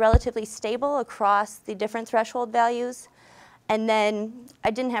performance is relatively stable across the different threshold values. And then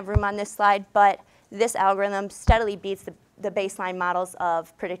I didn't have room on this slide, but this algorithm steadily beats the baseline models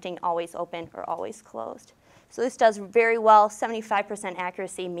of predicting always open or always closed. So this does very well. 75%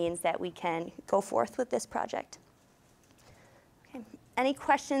 accuracy means that we can go forth with this project. Okay. Any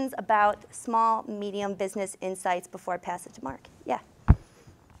questions about small, medium business insights before I pass it to Mark? Yeah.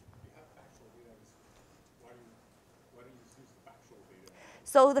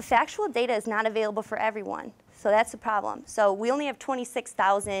 So the factual data is not available for everyone. So that's the problem. So we only have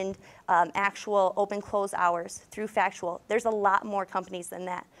 26,000 actual open-close hours through factual. There's a lot more companies than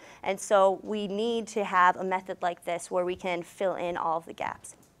that. And so we need to have a method like this where we can fill in all of the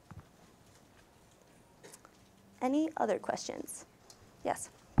gaps. Any other questions? Yes?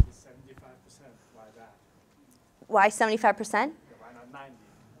 75%, why that? Why 75%? Why not 90?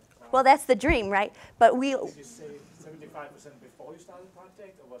 Well, that's the dream, right? But we. Did you say 75% before you started the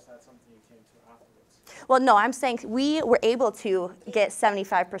project, or was that something you came to afterwards? Well, no, I'm saying we were able to get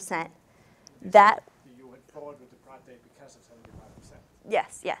 75%. That. You went forward with the project because of 75%?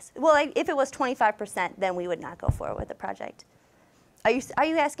 Yes, yes. Well, if it was 25%, then we would not go forward with the project. Are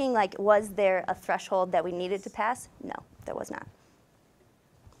you asking, like, was there a threshold that we needed to pass? No, there was not.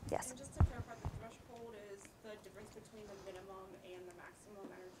 Yes. And just to clarify, the threshold is the difference between the minimum and the maximum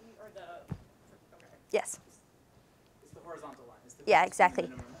energy, or the, okay. Yes. It's the horizontal line. It's the Yeah,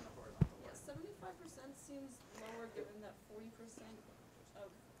 exactly. minimum and the horizontal line. Yeah, 75% seems lower given that 40% of,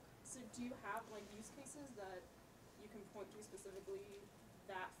 so do you have like use cases that you can point to specifically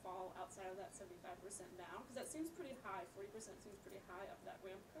that fall outside of that 75% down? Because that seems pretty high, 40% seems pretty high up that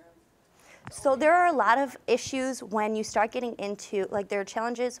ramp curve. So there are a lot of issues when you start getting into, like there are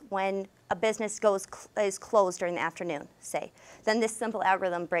challenges when a business is closed during the afternoon, say. Then this simple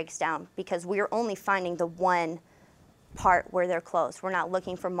algorithm breaks down because we're only finding the one part where they're closed. We're not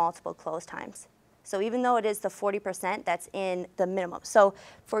looking for multiple close times. So even though it is the 40%, that's in the minimum. So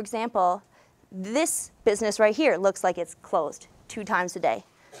for example, this business right here looks like it's closed 2 times a day,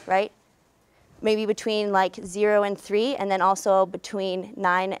 right? Maybe between like 0 and 3, and then also between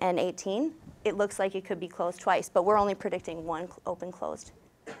 9 and 18, it looks like it could be closed twice, but we're only predicting one open closed.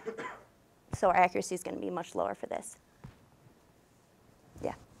 So our accuracy is going to be much lower for this.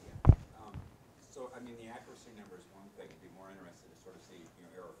 Yeah. So, I mean, the accuracy number is one thing. I'd be more interested to sort of see,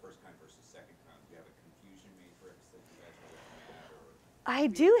 error first time versus second time. Do you have a confusion matrix that you guys are looking at? Or? I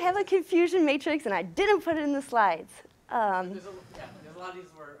do have a confusion matrix, and I didn't put it in the slides. There's a lot of these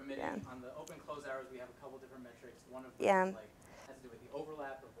were omitted. Yeah. On the open close hours, we have a couple different metrics. One of them Yeah. has to do with the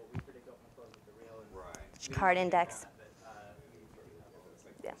overlap of what we predict open close with the real. And Right. Card index. It's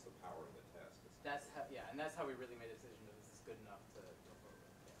like, Yeah. what's the power of the test? And that's how we really made a decision that this is good enough to go forward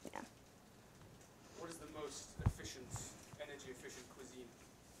with. Yeah. What is the most efficient, energy efficient cuisine?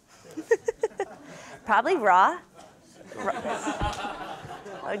 Probably raw.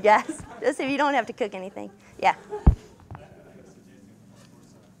 Oh, yes. Just if you don't have to cook anything. Yeah.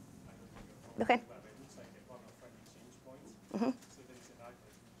 Okay. Mm-hmm.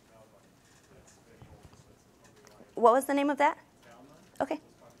 What was the name of that? Okay.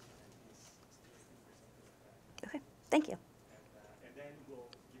 Okay. Thank you. And then we'll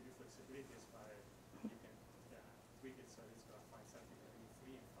give you flexibility as far as you can tweak it so it's going to find something between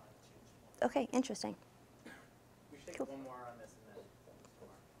 3 and 5 change points. Okay. Interesting. We should take Cool. one more on this and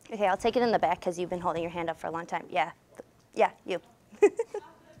then. Okay. I'll take it in the back because you've been holding your hand up for a long time. Yeah. Yeah. You.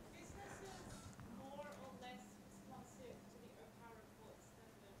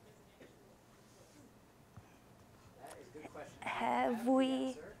 Have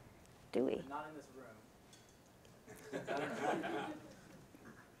we? Do we? Not in this room.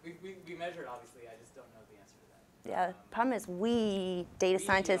 we measure it, obviously. I just don't know the answer to that. Yeah. The problem is we data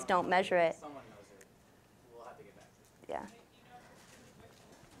scientists don't measure it. Someone knows it. We'll have to get back to it. Yeah.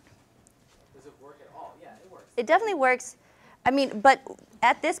 Does it work at all? Yeah, it works. It definitely works. I mean, but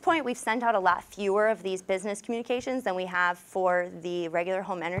at this point, we've sent out a lot fewer of these business communications than we have for the regular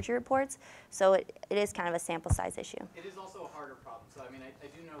home energy reports. So it is kind of a sample size issue. It is also a harder problem. So I mean, I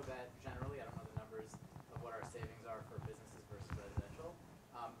do know that generally, I don't know the numbers of what our savings are for businesses versus residential.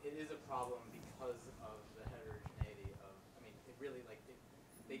 It is a problem because of the heterogeneity of, I mean, it really, like,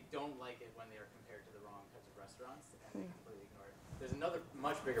 they don't like it when they are compared to the wrong types of restaurants, and they completely ignore it. There's another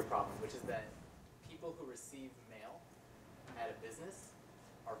much bigger problem, which is that people who receive mail at a business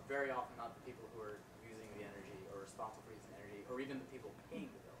are very often not the people who are using the energy or responsible for using energy, or even the people paying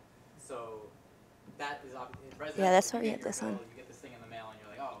the bill. So that is obviously, yeah, that's what we get this on. You get this thing in the mail and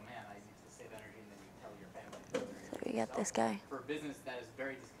you're like, oh man, I need to save energy, and then you tell your family. So we got this guy. For a business, that is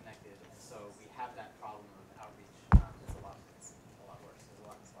very disconnected, and so we have that problem of outreach. It's a lot worse. It's a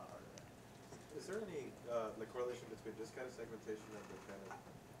lot harder there. Is there any like correlation between this kind of segmentation and the kind of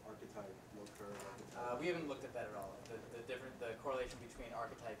archetype, low curve archetype? We haven't looked at that at all. The correlation between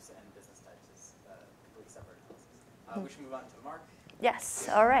archetypes and business types is completely separate analysis. We should move on to Mark. Yes,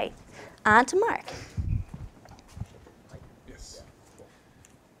 all right. On to Mark. Yes.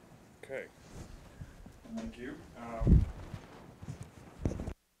 Okay. Thank you.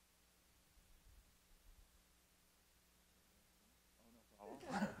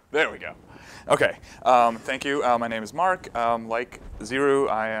 There we go. Okay. Thank you. My name is Mark. Like Ziru,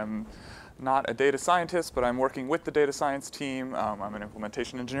 I am not a data scientist, but I'm working with the data science team. I'm an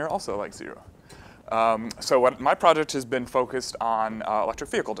implementation engineer, also like Ziru. So my project has been focused on electric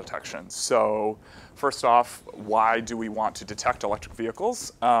vehicle detection. So first off, why do we want to detect electric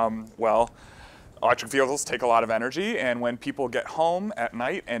vehicles? Well, electric vehicles take a lot of energy, and when people get home at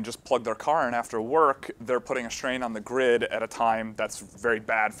night and just plug their car in after work, they're putting a strain on the grid at a time that's very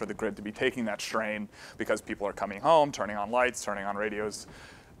bad for the grid to be taking that strain, because people are coming home, turning on lights, turning on radios,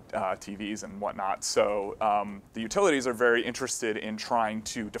 TVs and whatnot. So the utilities are very interested in trying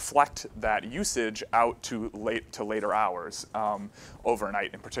to deflect that usage out to later hours,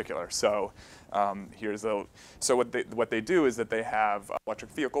 overnight in particular. So what they do is that they have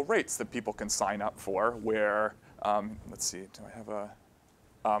electric vehicle rates that people can sign up for, where let's see, do I have a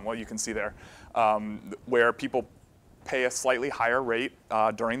well, you can see there where people pay a slightly higher rate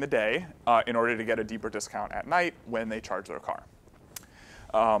during the day in order to get a deeper discount at night when they charge their car.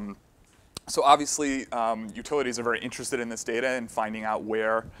 So obviously, utilities are very interested in this data and finding out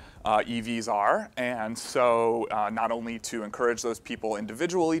where EVs are. And so not only to encourage those people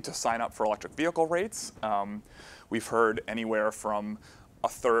individually to sign up for electric vehicle rates, we've heard anywhere from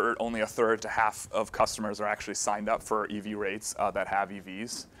only a third to half of customers are actually signed up for EV rates that have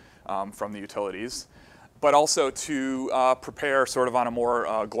EVs from the utilities, but also to prepare sort of on a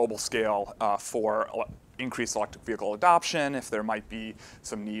more global scale for increased electric vehicle adoption, if there might be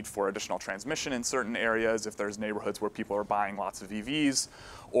some need for additional transmission in certain areas, if there's neighborhoods where people are buying lots of EVs,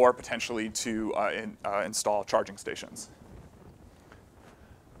 or potentially to install charging stations.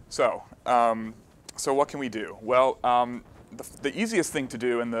 So what can we do? Well, the easiest thing to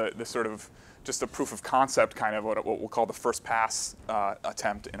do, and the sort of just a proof of concept, kind of what we'll call the first pass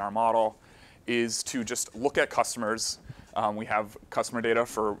attempt in our model, is to just look at customers. We have customer data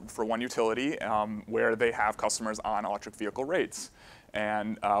for one utility where they have customers on electric vehicle rates.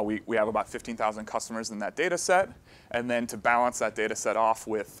 And we have about 15,000 customers in that data set. And then to balance that data set off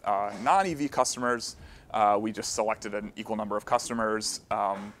with non-EV customers, we just selected an equal number of customers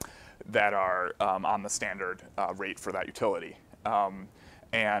that are on the standard rate for that utility.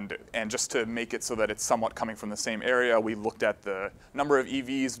 And just to make it so that it's somewhat coming from the same area, we looked at the number of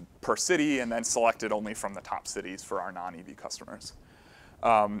EVs per city and then selected only from the top cities for our non-EV customers.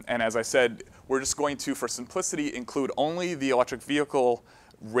 And as I said, we're just going to, for simplicity, include only the electric vehicle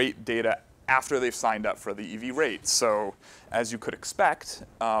rate data after they've signed up for the EV rate. So as you could expect,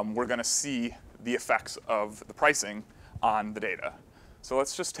 we're going to see the effects of the pricing on the data. So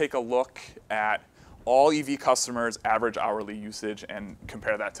let's just take a look at all EV customers' average hourly usage and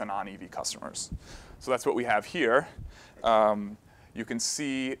compare that to non-EV customers. So that's what we have here. You can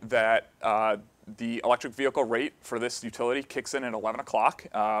see that the electric vehicle rate for this utility kicks in at 11 o'clock,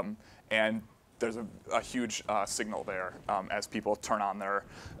 and there's a huge signal there as people turn on their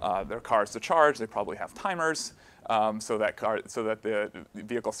cars to charge. They probably have timers so that the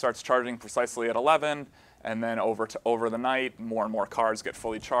vehicle starts charging precisely at 11. And then over the night, more and more cars get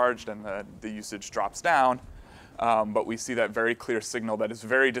fully charged and the usage drops down. But we see that very clear signal that is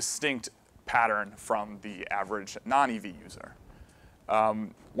very distinct pattern from the average non-EV user.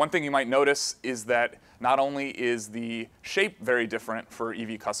 One thing you might notice is that not only is the shape very different for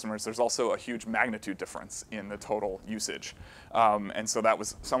EV customers, there's also a huge magnitude difference in the total usage. And so that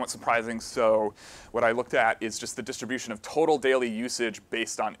was somewhat surprising. So what I looked at is just the distribution of total daily usage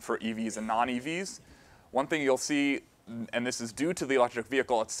based on for EVs and non-EVs. One thing you'll see, and this is due to the electric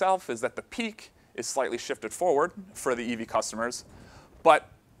vehicle itself, is that the peak is slightly shifted forward for the EV customers. But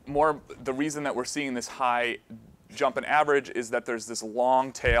the reason that we're seeing this high jump in average is that there's this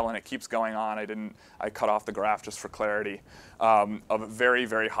long tail, and it keeps going on. I cut off the graph just for clarity, of very,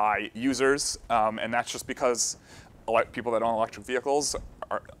 very high users. And that's just because people that own electric vehicles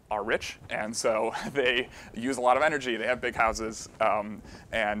are rich, and so they use a lot of energy. They have big houses.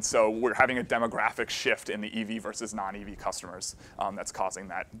 And so we're having a demographic shift in the EV versus non-EV customers that's causing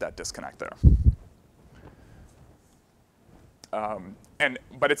that disconnect there.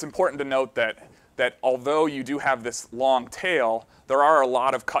 But it's important to note that although you do have this long tail, there are a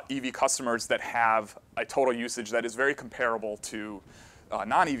lot of EV customers that have a total usage that is very comparable to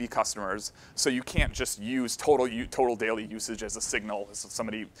non-EV customers. So you can't just use total daily usage as a signal to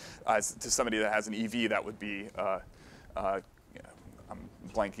somebody that has an EV. That would be I'm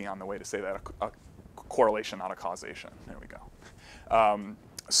blanking on the way to say that, a correlation, not a causation. There we go.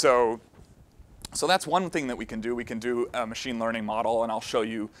 So that's one thing that we can do. We can do a machine learning model, and I'll show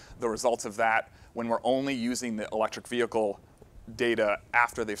you the results of that when we're only using the electric vehicle data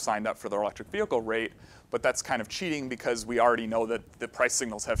after they've signed up for their electric vehicle rate. But that's kind of cheating because we already know that the price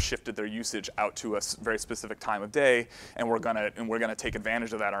signals have shifted their usage out to a very specific time of day, and we're gonna take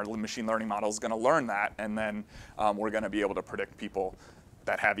advantage of that. Our machine learning model is gonna learn that, and then we're gonna be able to predict people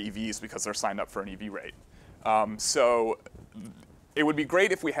that have EVs because they're signed up for an EV rate. So it would be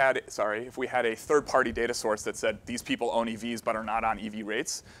great if we had a third-party data source that said these people own EVs but are not on EV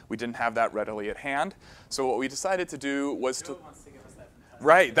rates. We didn't have that readily at hand. So what we decided to do was to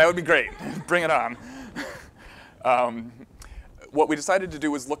right, that would be great. Bring it on. What we decided to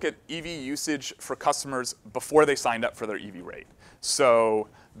do was look at EV usage for customers before they signed up for their EV rate. So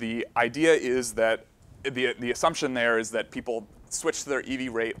the idea is that the assumption there is that people switch to their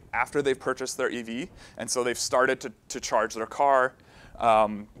EV rate after they've purchased their EV, and so they've started to charge their car,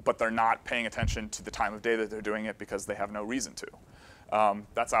 but they're not paying attention to the time of day that they're doing it because they have no reason to.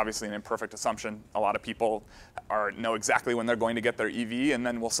 That's obviously an imperfect assumption. A lot of people know exactly when they're going to get their EV, and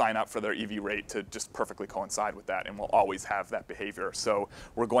then will sign up for their EV rate to just perfectly coincide with that, and we'll always have that behavior. So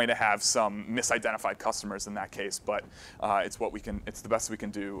we're going to have some misidentified customers in that case, but it's the best we can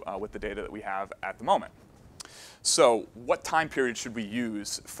do with the data that we have at the moment. So what time period should we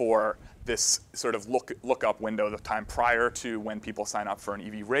use for this sort of lookup window, the time prior to when people sign up for an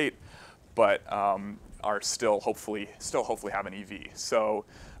EV rate, but are still hopefully have an EV? So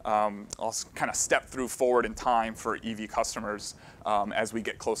I'll kind of step forward in time for EV customers as we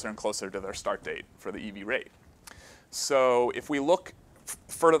get closer and closer to their start date for the EV rate. So if we look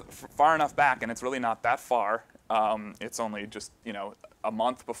far enough back, and it's really not that far, it's only just a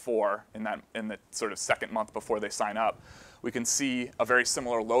month before, in the sort of second month before they sign up, we can see a very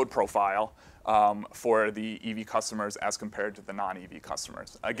similar load profile for the EV customers as compared to the non-EV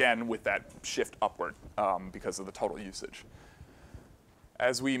customers. Again, with that shift upward because of the total usage.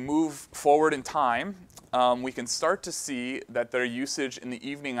 As we move forward in time, we can start to see that their usage in the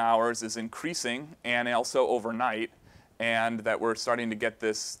evening hours is increasing, and also overnight, and that we're starting to get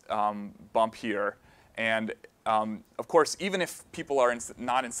this bump here. And of course, even if people are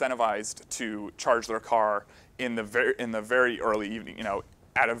not incentivized to charge their car in the very early evening,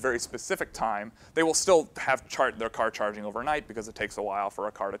 at a very specific time, they will still have their car charging overnight because it takes a while for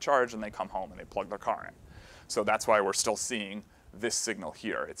a car to charge, and they come home and they plug their car in. So that's why we're still seeing this signal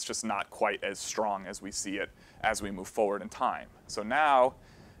here. It's just not quite as strong as we see it as we move forward in time. So now,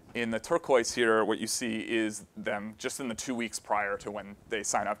 in the turquoise here, what you see is them just in the 2 weeks prior to when they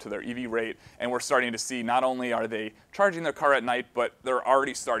sign up to their EV rate, and we're starting to see not only are they charging their car at night, but they're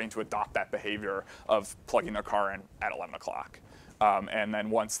already starting to adopt that behavior of plugging their car in at 11 o'clock. And then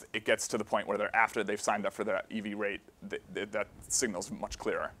once it gets to the point where after they've signed up for their EV rate, that signal's much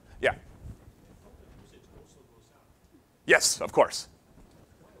clearer. Yeah? Yes, of course.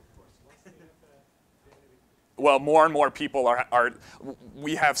 Well, more and more people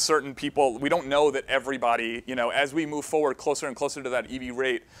we have certain people, we don't know that everybody, as we move forward closer and closer to that EV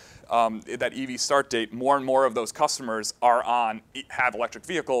rate, that EV start date, more and more of those customers have electric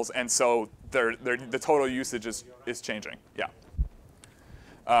vehicles, and so the total usage is changing, yeah.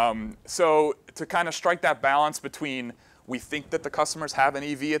 So to kind of strike that balance between we think that the customers have an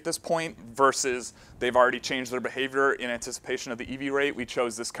EV at this point versus they've already changed their behavior in anticipation of the EV rate, we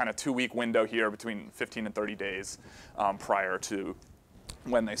chose this kind of 2-week window here between 15 and 30 days prior to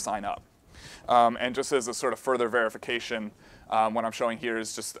when they sign up. And just as a sort of further verification, what I'm showing here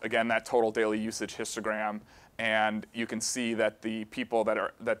is just, again, that total daily usage histogram. And you can see that the people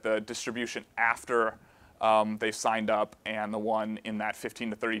that the distribution after they've signed up and the one in that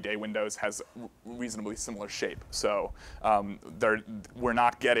 15 to 30 day windows has reasonably similar shape. So we're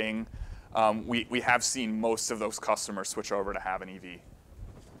not getting, we have seen most of those customers switch over to have an EV,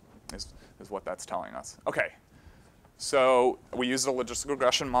 is what that's telling us. Okay. So we used a logistic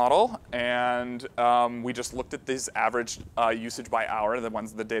regression model, and we just looked at this average usage by hour,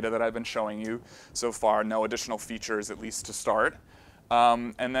 the data that I've been showing you so far. No additional features, at least to start.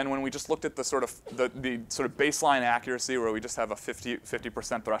 And then when we just looked at the sort of baseline accuracy, where we just have a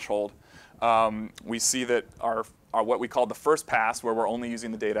 50% threshold, we see that our what we call the first pass, where we're only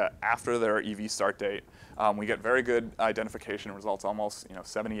using the data after their EV start date, we get very good identification results, almost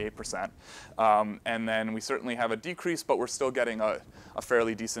 78%. And then we certainly have a decrease, but we're still getting a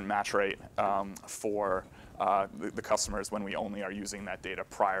fairly decent match rate for the customers when we only are using that data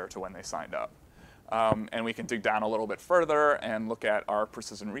prior to when they signed up. And we can dig down a little bit further and look at our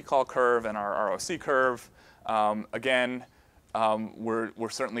precision recall curve and our ROC curve. Again, we're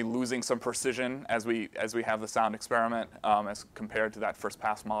certainly losing some precision as we have the sound experiment as compared to that first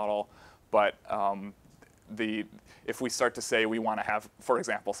pass model. But if we start to say we want to have, for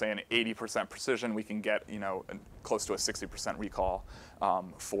example, say an 80% precision, we can get close to a 60% recall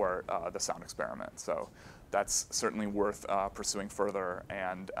for the sound experiment. So that's certainly worth pursuing further.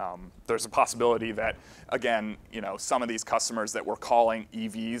 And there's a possibility that, again, some of these customers that we're calling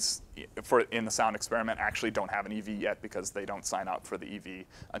EVs in the sound experiment actually don't have an EV yet because they don't sign up for the EV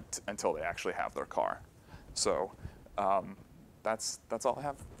until they actually have their car. So that's all I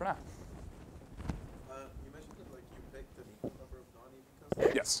have for now. You mentioned that you picked an equal number of non-EV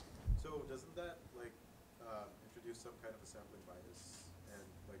customers. Yes. So doesn't that introduce some kind of a sampling bias? And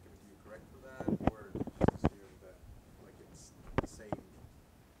do you correct for that, or do you just assume that it's the same?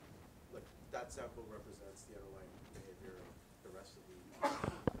 That sample represents the underlying behavior of the rest of the.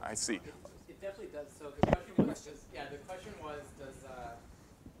 I see. It definitely does. So the question was, does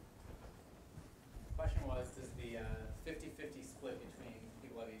the 50-50 split between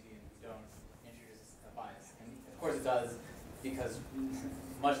people who have EV and who don't introduce a bias? And of course it does, because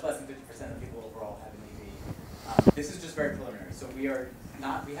much less than 50% of people overall have an EV. This is just very preliminary. So we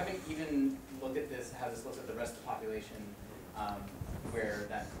haven't even looked at this, how this looks at the rest of the population, where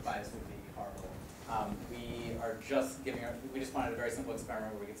that bias would be horrible. We just wanted a very simple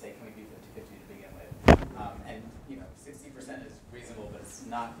experiment where we could say, can we be 50-50 to begin with? And 60% is reasonable, but it's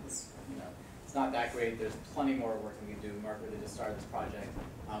not that great. There's plenty more work that we can do. Mark really just started this project.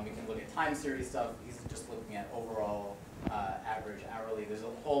 We can look at time series stuff. He's just looking at overall average hourly. There's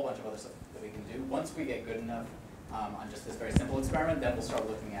a whole bunch of other stuff that we can do. Once we get good enough on just this very simple experiment, then we'll start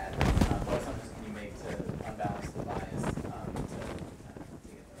looking at what assumptions can you make to unbalance the bias to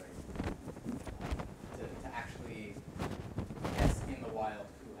get the right, to actually guess in the wild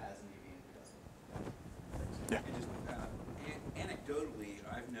who has an EV and who doesn't. Yeah. And just, anecdotally,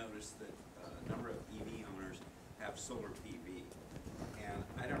 I've noticed that a number of EV owners have solar PV, and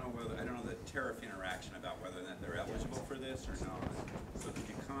I don't know the tariff interaction about whether or not they're eligible for this or not. So could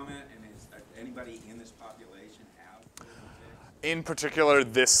you comment? And is anybody in this population have? In particular,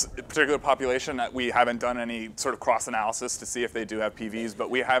 this particular population, we haven't done any sort of cross-analysis to see if they do have PVs, but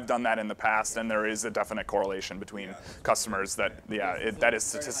we have done that in the past, and there is a definite correlation between customers that is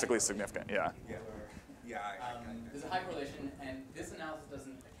statistically significant. Yeah. There's a high correlation, and this analysis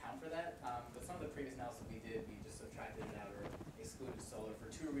doesn't account for that. But some of the previous analysis we did, we just subtracted it out or excluded solar for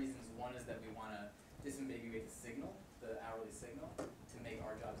two reasons. One is that we want to disambiguate the signal, the hourly signal, to make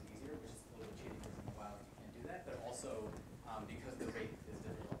our jobs easier, which is a little bit cheating because in the wild you can't do that. But also because the rate is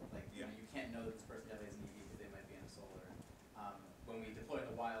difficult. You can't know that this person definitely has an EV because they might be in a solar. When we deploy in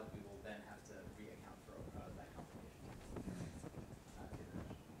the wild, we will then have to re-account for that complication.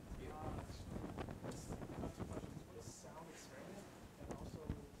 Sound experiment, and also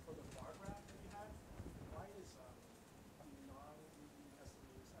for the bar graph that you had, why is the non-EV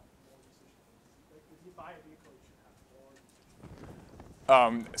customers have more usage than EV? If you buy a vehicle, you should have more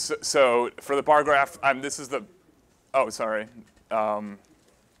usage. So for the bar graph, this is the. Oh, sorry. That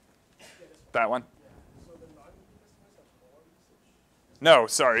one. So the non-EV customers have more usage. No,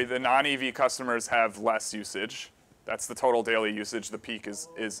 sorry. The non-EV customers have less usage. That's the total daily usage. The peak is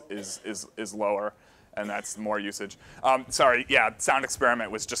lower, and that's more usage. Sorry, yeah, sound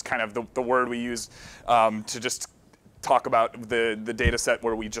experiment was just kind of the word we used to just talk about the data set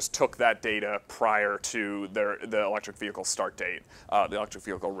where we just took that data prior to the electric vehicle start date, the electric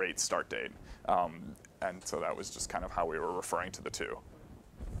vehicle rate start date. And so that was just kind of how we were referring to the two.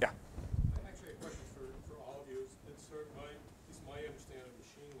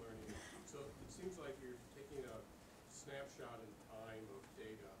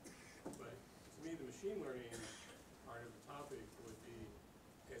 machine learning part of the topic would be,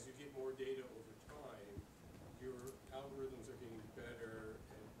 as you get more data over time, your algorithms are getting better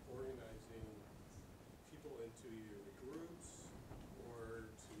at organizing people into either the groups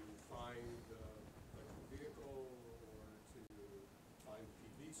or to find the electric vehicle or to find the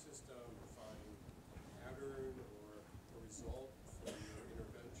PV system or find a pattern or a result for your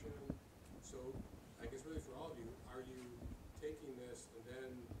intervention. So I guess really for all of you, are you taking this and then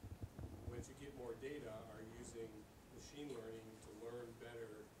once you get more data, are you using machine learning to learn better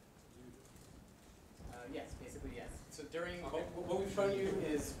to do this? Yes, basically yes. So during, what we've shown you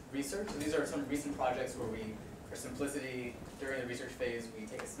is research. So these are some recent projects where we, for simplicity, during the research phase, we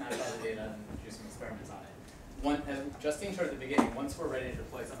take a snapshot of the data and do some experiments on it. As Justine showed at the beginning, once we're ready to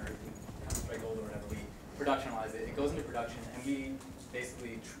deploy something, Counter-Strike Gold or whatever, we productionalize it. It goes into production, and we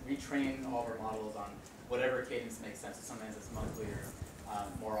basically retrain all of our models on whatever cadence makes sense. So sometimes it's monthly or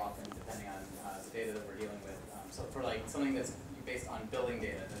more often, depending on the data that we're dealing with. So for like something that's based on billing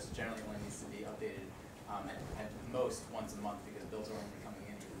data, this generally only needs to be updated at most once a month because bills are only coming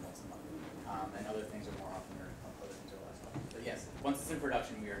in even once a month. And other things are more often, or other things are less often. But yes, once it's in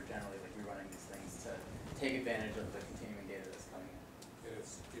production, we are generally like rerunning these things to take advantage of the continuing data that's coming in. And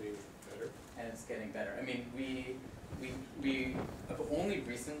it's getting better? And it's getting better. I mean, we have only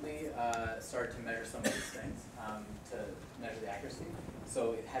recently started to measure some of these things, to measure the accuracy.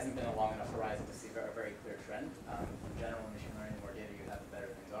 So it hasn't been a long enough horizon to see a very clear trend. In general, in machine learning, the more data you have, the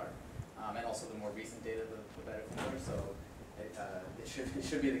better things are. And also the more recent data, the better things are. So it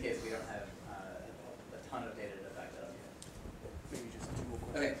should be the case we don't have a ton of data to back that up yet. Maybe just 2 more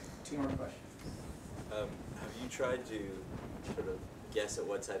questions. Okay, 2 more questions. Have you tried to sort of guess at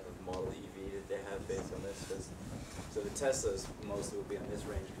what type of model EV that they have based on this? So the Teslas mostly will be on this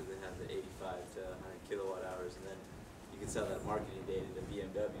range because they have the 85 to 100 kilowatt hours, and then you can sell that marketing data to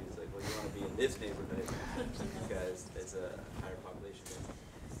BMW. It's like, well, you want to be in this neighborhood because it's a higher population density.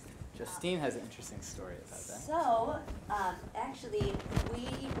 Justine has an interesting story about that. So, actually,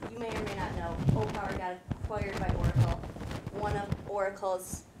 you may or may not know, Opower got acquired by Oracle. One of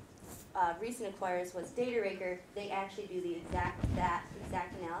Oracle's recent acquirers was DataRaker. They actually do the exact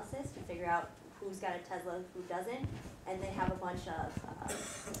analysis to figure out who's got a Tesla, who doesn't, and they have a bunch of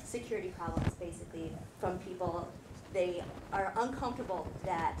security problems, basically, from people. They are uncomfortable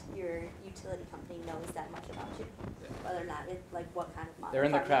that your utility company knows that much about you, whether or not it's like what kind of model. They're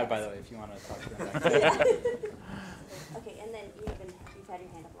in the crowd, by the way, if you want to talk to them. Okay, and then you've had your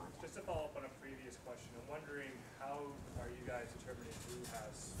hand up a long time. Just to follow up on a previous question, I'm wondering how are you guys determining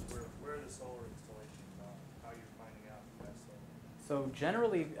where the solar installations are? How are you finding out who has solar? So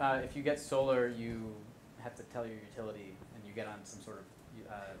generally, if you get solar, you have to tell your utility, and you get on some sort of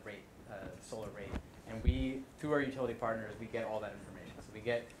solar rate. And we, through our utility partners, we get all that information. So we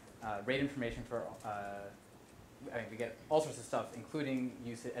get rate information for, we get all sorts of stuff, including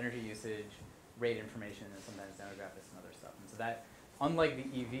energy usage, rate information, and sometimes demographics and other stuff. And so that, unlike the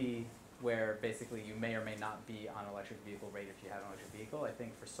EV, where basically you may or may not be on electric vehicle rate if you have an electric vehicle, I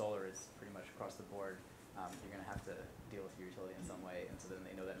think for solar it's pretty much across the board. You're going to have to deal with your utility in some way, and so then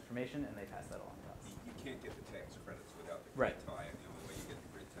they know that information and they pass that along to us. You can't get the tax credits without the Right. grid tie, and the only way you get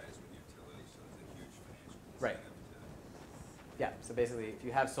the grid tie is with utility, so there's a huge financial Right. incentive to. Yeah, so basically if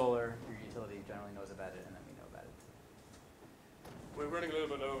you have solar, your utility generally knows about it, and then we know about it. We're running a little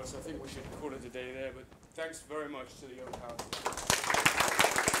bit over, so I think we should call it a day there, but thanks very much to the Opower team.